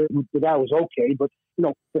Brian Hoyer, who that was okay, but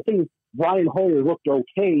the thing is, Brian Hoyer looked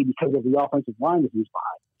okay because of the offensive line that he was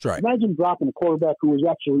behind. That's right. Imagine dropping a quarterback who was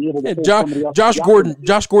actually able to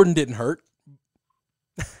Josh Gordon didn't hurt.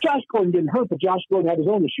 Josh Gordon didn't hurt, but Josh Gordon had his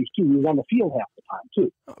own issues too. He was on the field half the time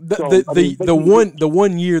too. The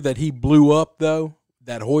one year that he blew up though,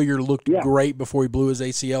 that Hoyer looked great before he blew his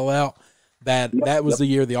ACL out. That was the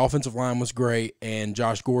year the offensive line was great, and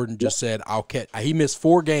Josh Gordon just said, "I'll catch." He missed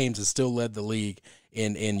 4 games and still led the league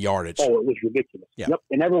in yardage. Oh, it was ridiculous. Yeah. Yep.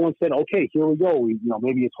 And everyone said, "Okay, here we go.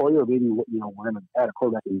 Maybe it's Hoyer, or maybe we're going to add a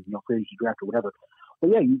quarterback in free agency draft or whatever." But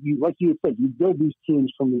yeah, you like you said, you build these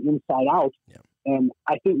teams from the inside out, and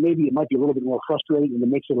I think maybe it might be a little bit more frustrating, and it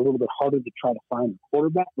makes it a little bit harder to try to find a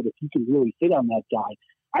quarterback. But if you can really hit on that guy,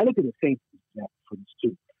 I look at the Saints for this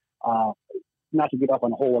too. Not to get up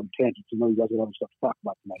on a whole other tangent, I know you guys have other stuff to talk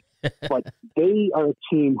about tonight, but they are a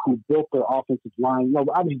team who built their offensive line.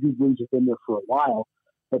 Obviously Drew Brees has been there for a while,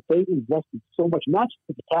 but they invested so much, not just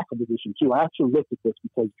at the tackle position too. I actually looked at this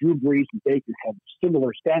because Drew Brees and Baker have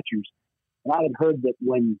similar statures, and I had heard that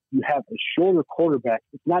when you have a shorter quarterback,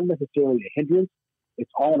 it's not necessarily a hindrance.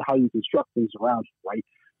 It's all in how you construct things around you, right?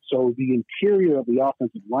 So the interior of the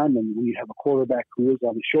offensive lineman, when you have a quarterback who is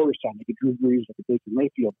on the shorter side, like a Drew Brees, like a Baker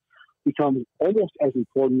Mayfield, becomes almost as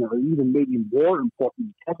important or even maybe more important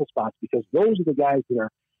in tackle spots, because those are the guys that are,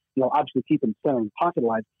 obviously keeping the center and pocket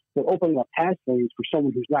alive. They're opening up pass lanes for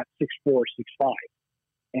someone who's not 6'4", 6'5".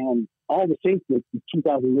 And all the Saints did in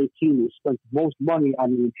 2018 was spent most money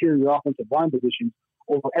on the interior offensive line positions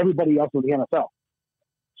over everybody else in the NFL.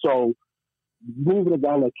 So moving a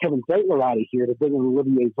guy like Kevin Zeitler out of here to bring in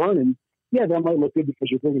Olivier Vernon, that might look good because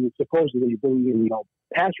you're bringing in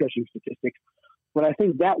pass rushing statistics. But I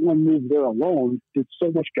think that one move there alone did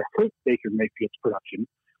so much to hurt Baker Mayfield's production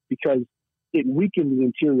because it weakened the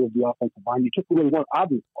interior of the offensive line. You took away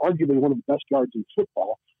arguably one of the best guards in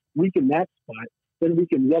football, weakened that spot, then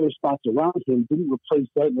weakened the other spots around him, didn't replace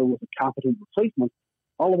Zeitler with a competent replacement.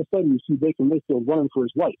 All of a sudden, you see Baker Mayfield running for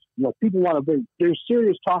his life. People want to bring – there's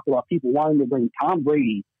serious talk about people wanting to bring Tom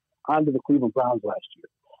Brady onto the Cleveland Browns last year.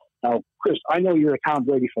 Now, Chris, I know you're a Tom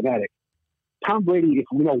Brady fanatic. Tom Brady, if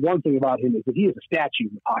we know one thing about him, is that he is a statue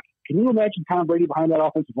in the pocket. Can you imagine Tom Brady behind that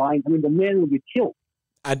offensive line? I mean, the man would get killed.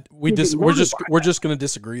 We're just going to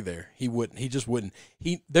disagree there. He wouldn't. He just wouldn't.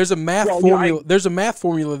 There's a math formula. There's a math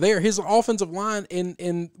formula there. His offensive line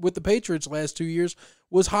in with the Patriots last 2 years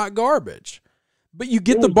was hot garbage. But you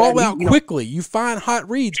get the ball out quickly. You find hot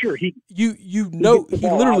reads. Sure, he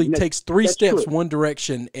literally takes 3 steps one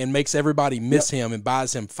direction and makes everybody miss him and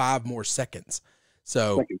buys him 5 more seconds.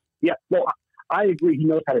 So yeah, no, I agree. He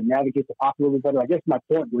knows how to navigate the pocket a little better. I guess my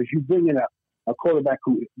point was you bring in a quarterback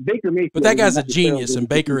who Baker Mayfield. But that guy's a genius, and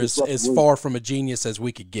Baker is as far from a genius as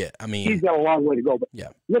we could get. I mean, he's got a long way to go. But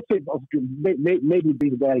let's say maybe be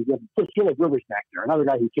the bad example. Put Phillip Rivers back there, another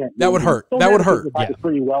guy who can't. That would hurt. That would hurt. Yeah.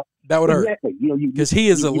 Pretty well. That would hurt. Exactly. Because he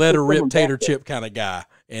is a let her rip tater chip kind of guy,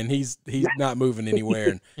 and he's not moving anywhere,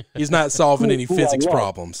 and he's not solving any physics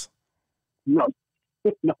problems. No,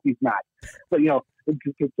 he's not. But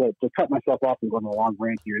to cut myself off and go on a long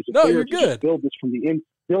rant here. No, you're good. Build this from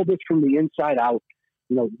the inside out.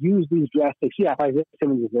 Use these draft picks. Yeah, if Isaiah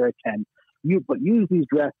Simmons is there at 10, but use these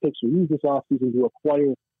draft picks or use this offseason to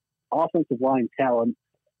acquire offensive line talent.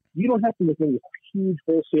 You don't have to make any huge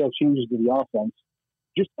wholesale changes to the offense.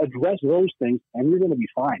 Just address those things, and you're going to be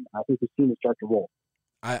fine. I think this team will start to roll.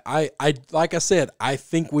 I like I said, I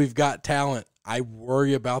think we've got talent. I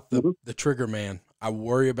worry about the trigger man. I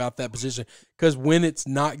worry about that position because when it's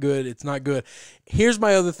not good, it's not good. Here's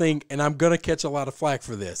my other thing, and I'm going to catch a lot of flack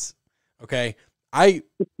for this. Okay, I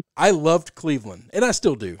loved Cleveland, and I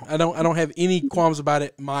still do. I don't have any qualms about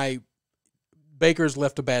it. My Baker's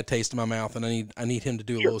left a bad taste in my mouth, and I need him to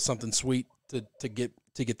do a little something sweet to get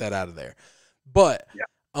that out of there. But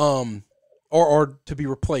or to be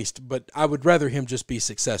replaced. But I would rather him just be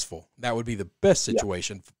successful. That would be the best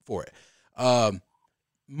situation for it.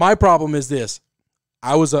 My problem is this.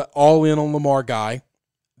 I was an all-in on Lamar guy.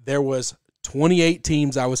 There was 28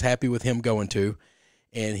 teams I was happy with him going to,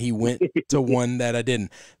 and he went to one that I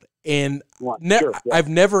didn't. And I've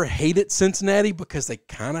never hated Cincinnati because they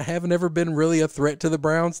kind of haven't ever been really a threat to the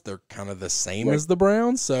Browns. They're kind of the same as the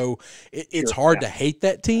Browns, so it's hard to hate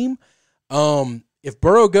that team. If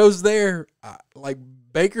Burrow goes there,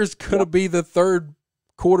 Baker's going to be the third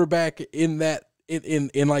quarterback in that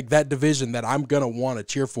in like that division that I'm going to want to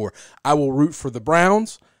cheer for. I will root for the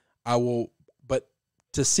Browns. But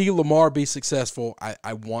to see Lamar be successful,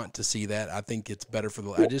 I want to see that. I think it's better for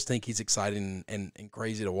I just think he's exciting and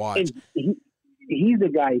crazy to watch. And he's a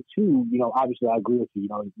guy too, obviously I agree with you,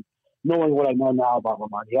 knowing what I know now about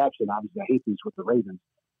Lamar Jackson, obviously I hate these with the Ravens.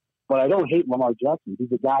 But I don't hate Lamar Jackson.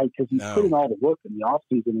 He's a guy because he's putting all the work in the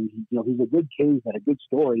offseason, and he's a good case and a good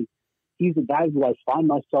story. he's a guy who I find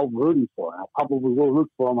myself rooting for. And I probably will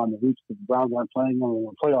root for him on the weeks that the Browns aren't playing him and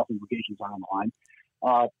when playoff implications are on the line.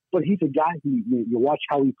 But he's a guy who you watch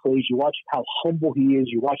how he plays, you watch how humble he is,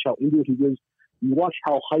 you watch how into it he is, you watch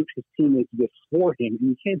how hyped his teammates get for him, and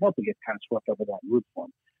you can't help but get kind of swept up with that root for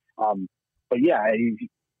him. But yeah,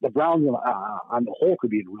 the Browns on the whole could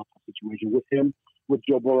be in a real tough situation with him, with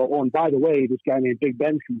Joe Burrow. Oh, and by the way, this guy named Big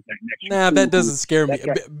Ben comes back next year. Nah, that doesn't scare me.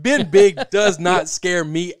 Ben Big does not scare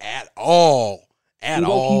me at all. At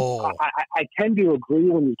all. I tend to agree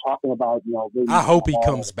when you're talking about, I hope he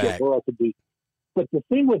comes back. Burrow could be. But the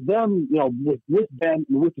thing with them, with Ben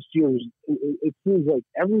and with the Steelers, it seems like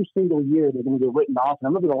every single year they're going to get written off. And I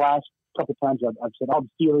remember the last couple of times I've said, oh,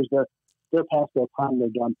 the Steelers, they're past their time, they're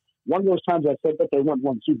done. One of those times I said that they won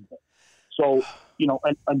one Super Bowl. So,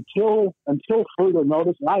 until further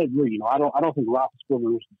notice, and I agree, I don't think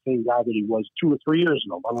Roethlisberger is the same guy that he was 2 or 3 years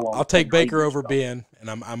ago. I'll take Baker over Ben, and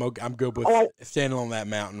I'm good with standing on that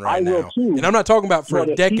mountain right now. Too, and I'm not talking about for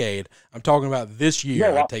a decade. I'm talking about this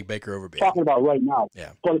year. I'll take Baker over Ben. Talking about right now.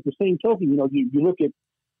 Yeah. But at the same token, you look at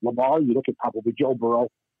Lamar, you look at probably Joe Burrow,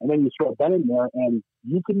 and then you throw Ben in there, and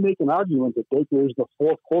you can make an argument that Baker is the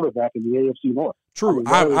fourth quarterback in the AFC North. True.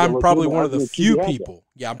 I'm probably one of the few people.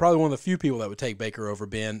 Yeah, I'm probably one of the few people that would take Baker over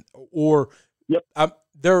Ben. Or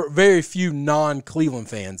there are very few non-Cleveland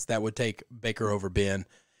fans that would take Baker over Ben.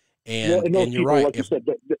 And you're right. Like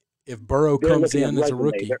if Burrow comes in as a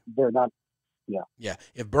rookie, they're not. Yeah.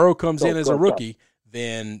 If Burrow comes in as a rookie,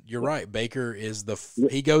 then you're right. Baker is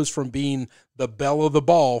he goes from being the belle of the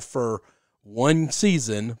ball for one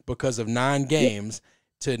season because of 9 games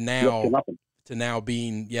to now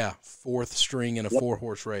being fourth string in a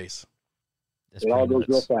 4-horse race. It all goes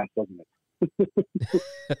real fast, doesn't it?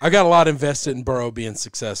 I got a lot invested in Burrow being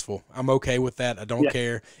successful. I'm okay with that. I don't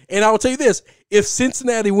care. And I will tell you this, if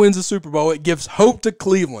Cincinnati wins the Super Bowl, it gives hope to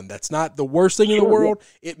Cleveland. That's not the worst thing in the world.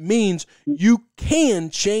 It means you can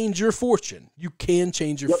change your fortune. You can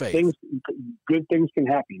change your fate. Good things can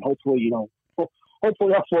happen. Hopefully,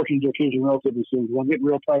 hopefully our fortunes are changing relatively soon. We'll get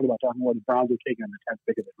real tired about talking about the Browns are taking on the 10th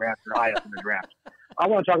pick of the draft or high up in the draft. I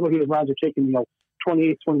want to talk about who the Browns are taking,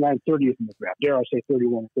 28th, 29th, 30th in the draft. Dare I say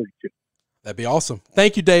 31 or 32. That'd be awesome.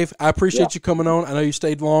 Thank you, Dave. I appreciate you coming on. I know you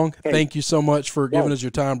stayed long. Hey, thank you so much for giving us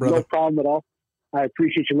your time, brother. No problem at all. I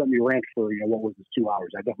appreciate you letting me rant for, what was this, 2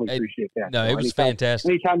 hours. I definitely appreciate that. No, it was fantastic.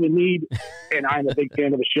 Anytime you need, and I'm a big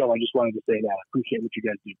fan of the show, I just wanted to say that. I appreciate what you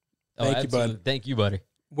guys do. Thank you, buddy. Thank you, buddy.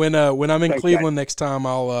 When I'm in Cleveland next time,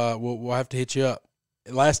 we'll have to hit you up.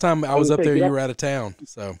 Last time I was up there, you were out of town,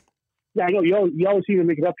 so. Yeah, I know. You always seem to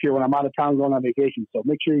make it up here when I'm out of town going on vacation. So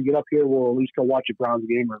make sure you get up here. We'll at least go watch a Browns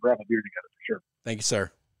game or grab a beer together for sure. Thank you,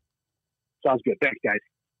 sir. Sounds good. Thanks, guys.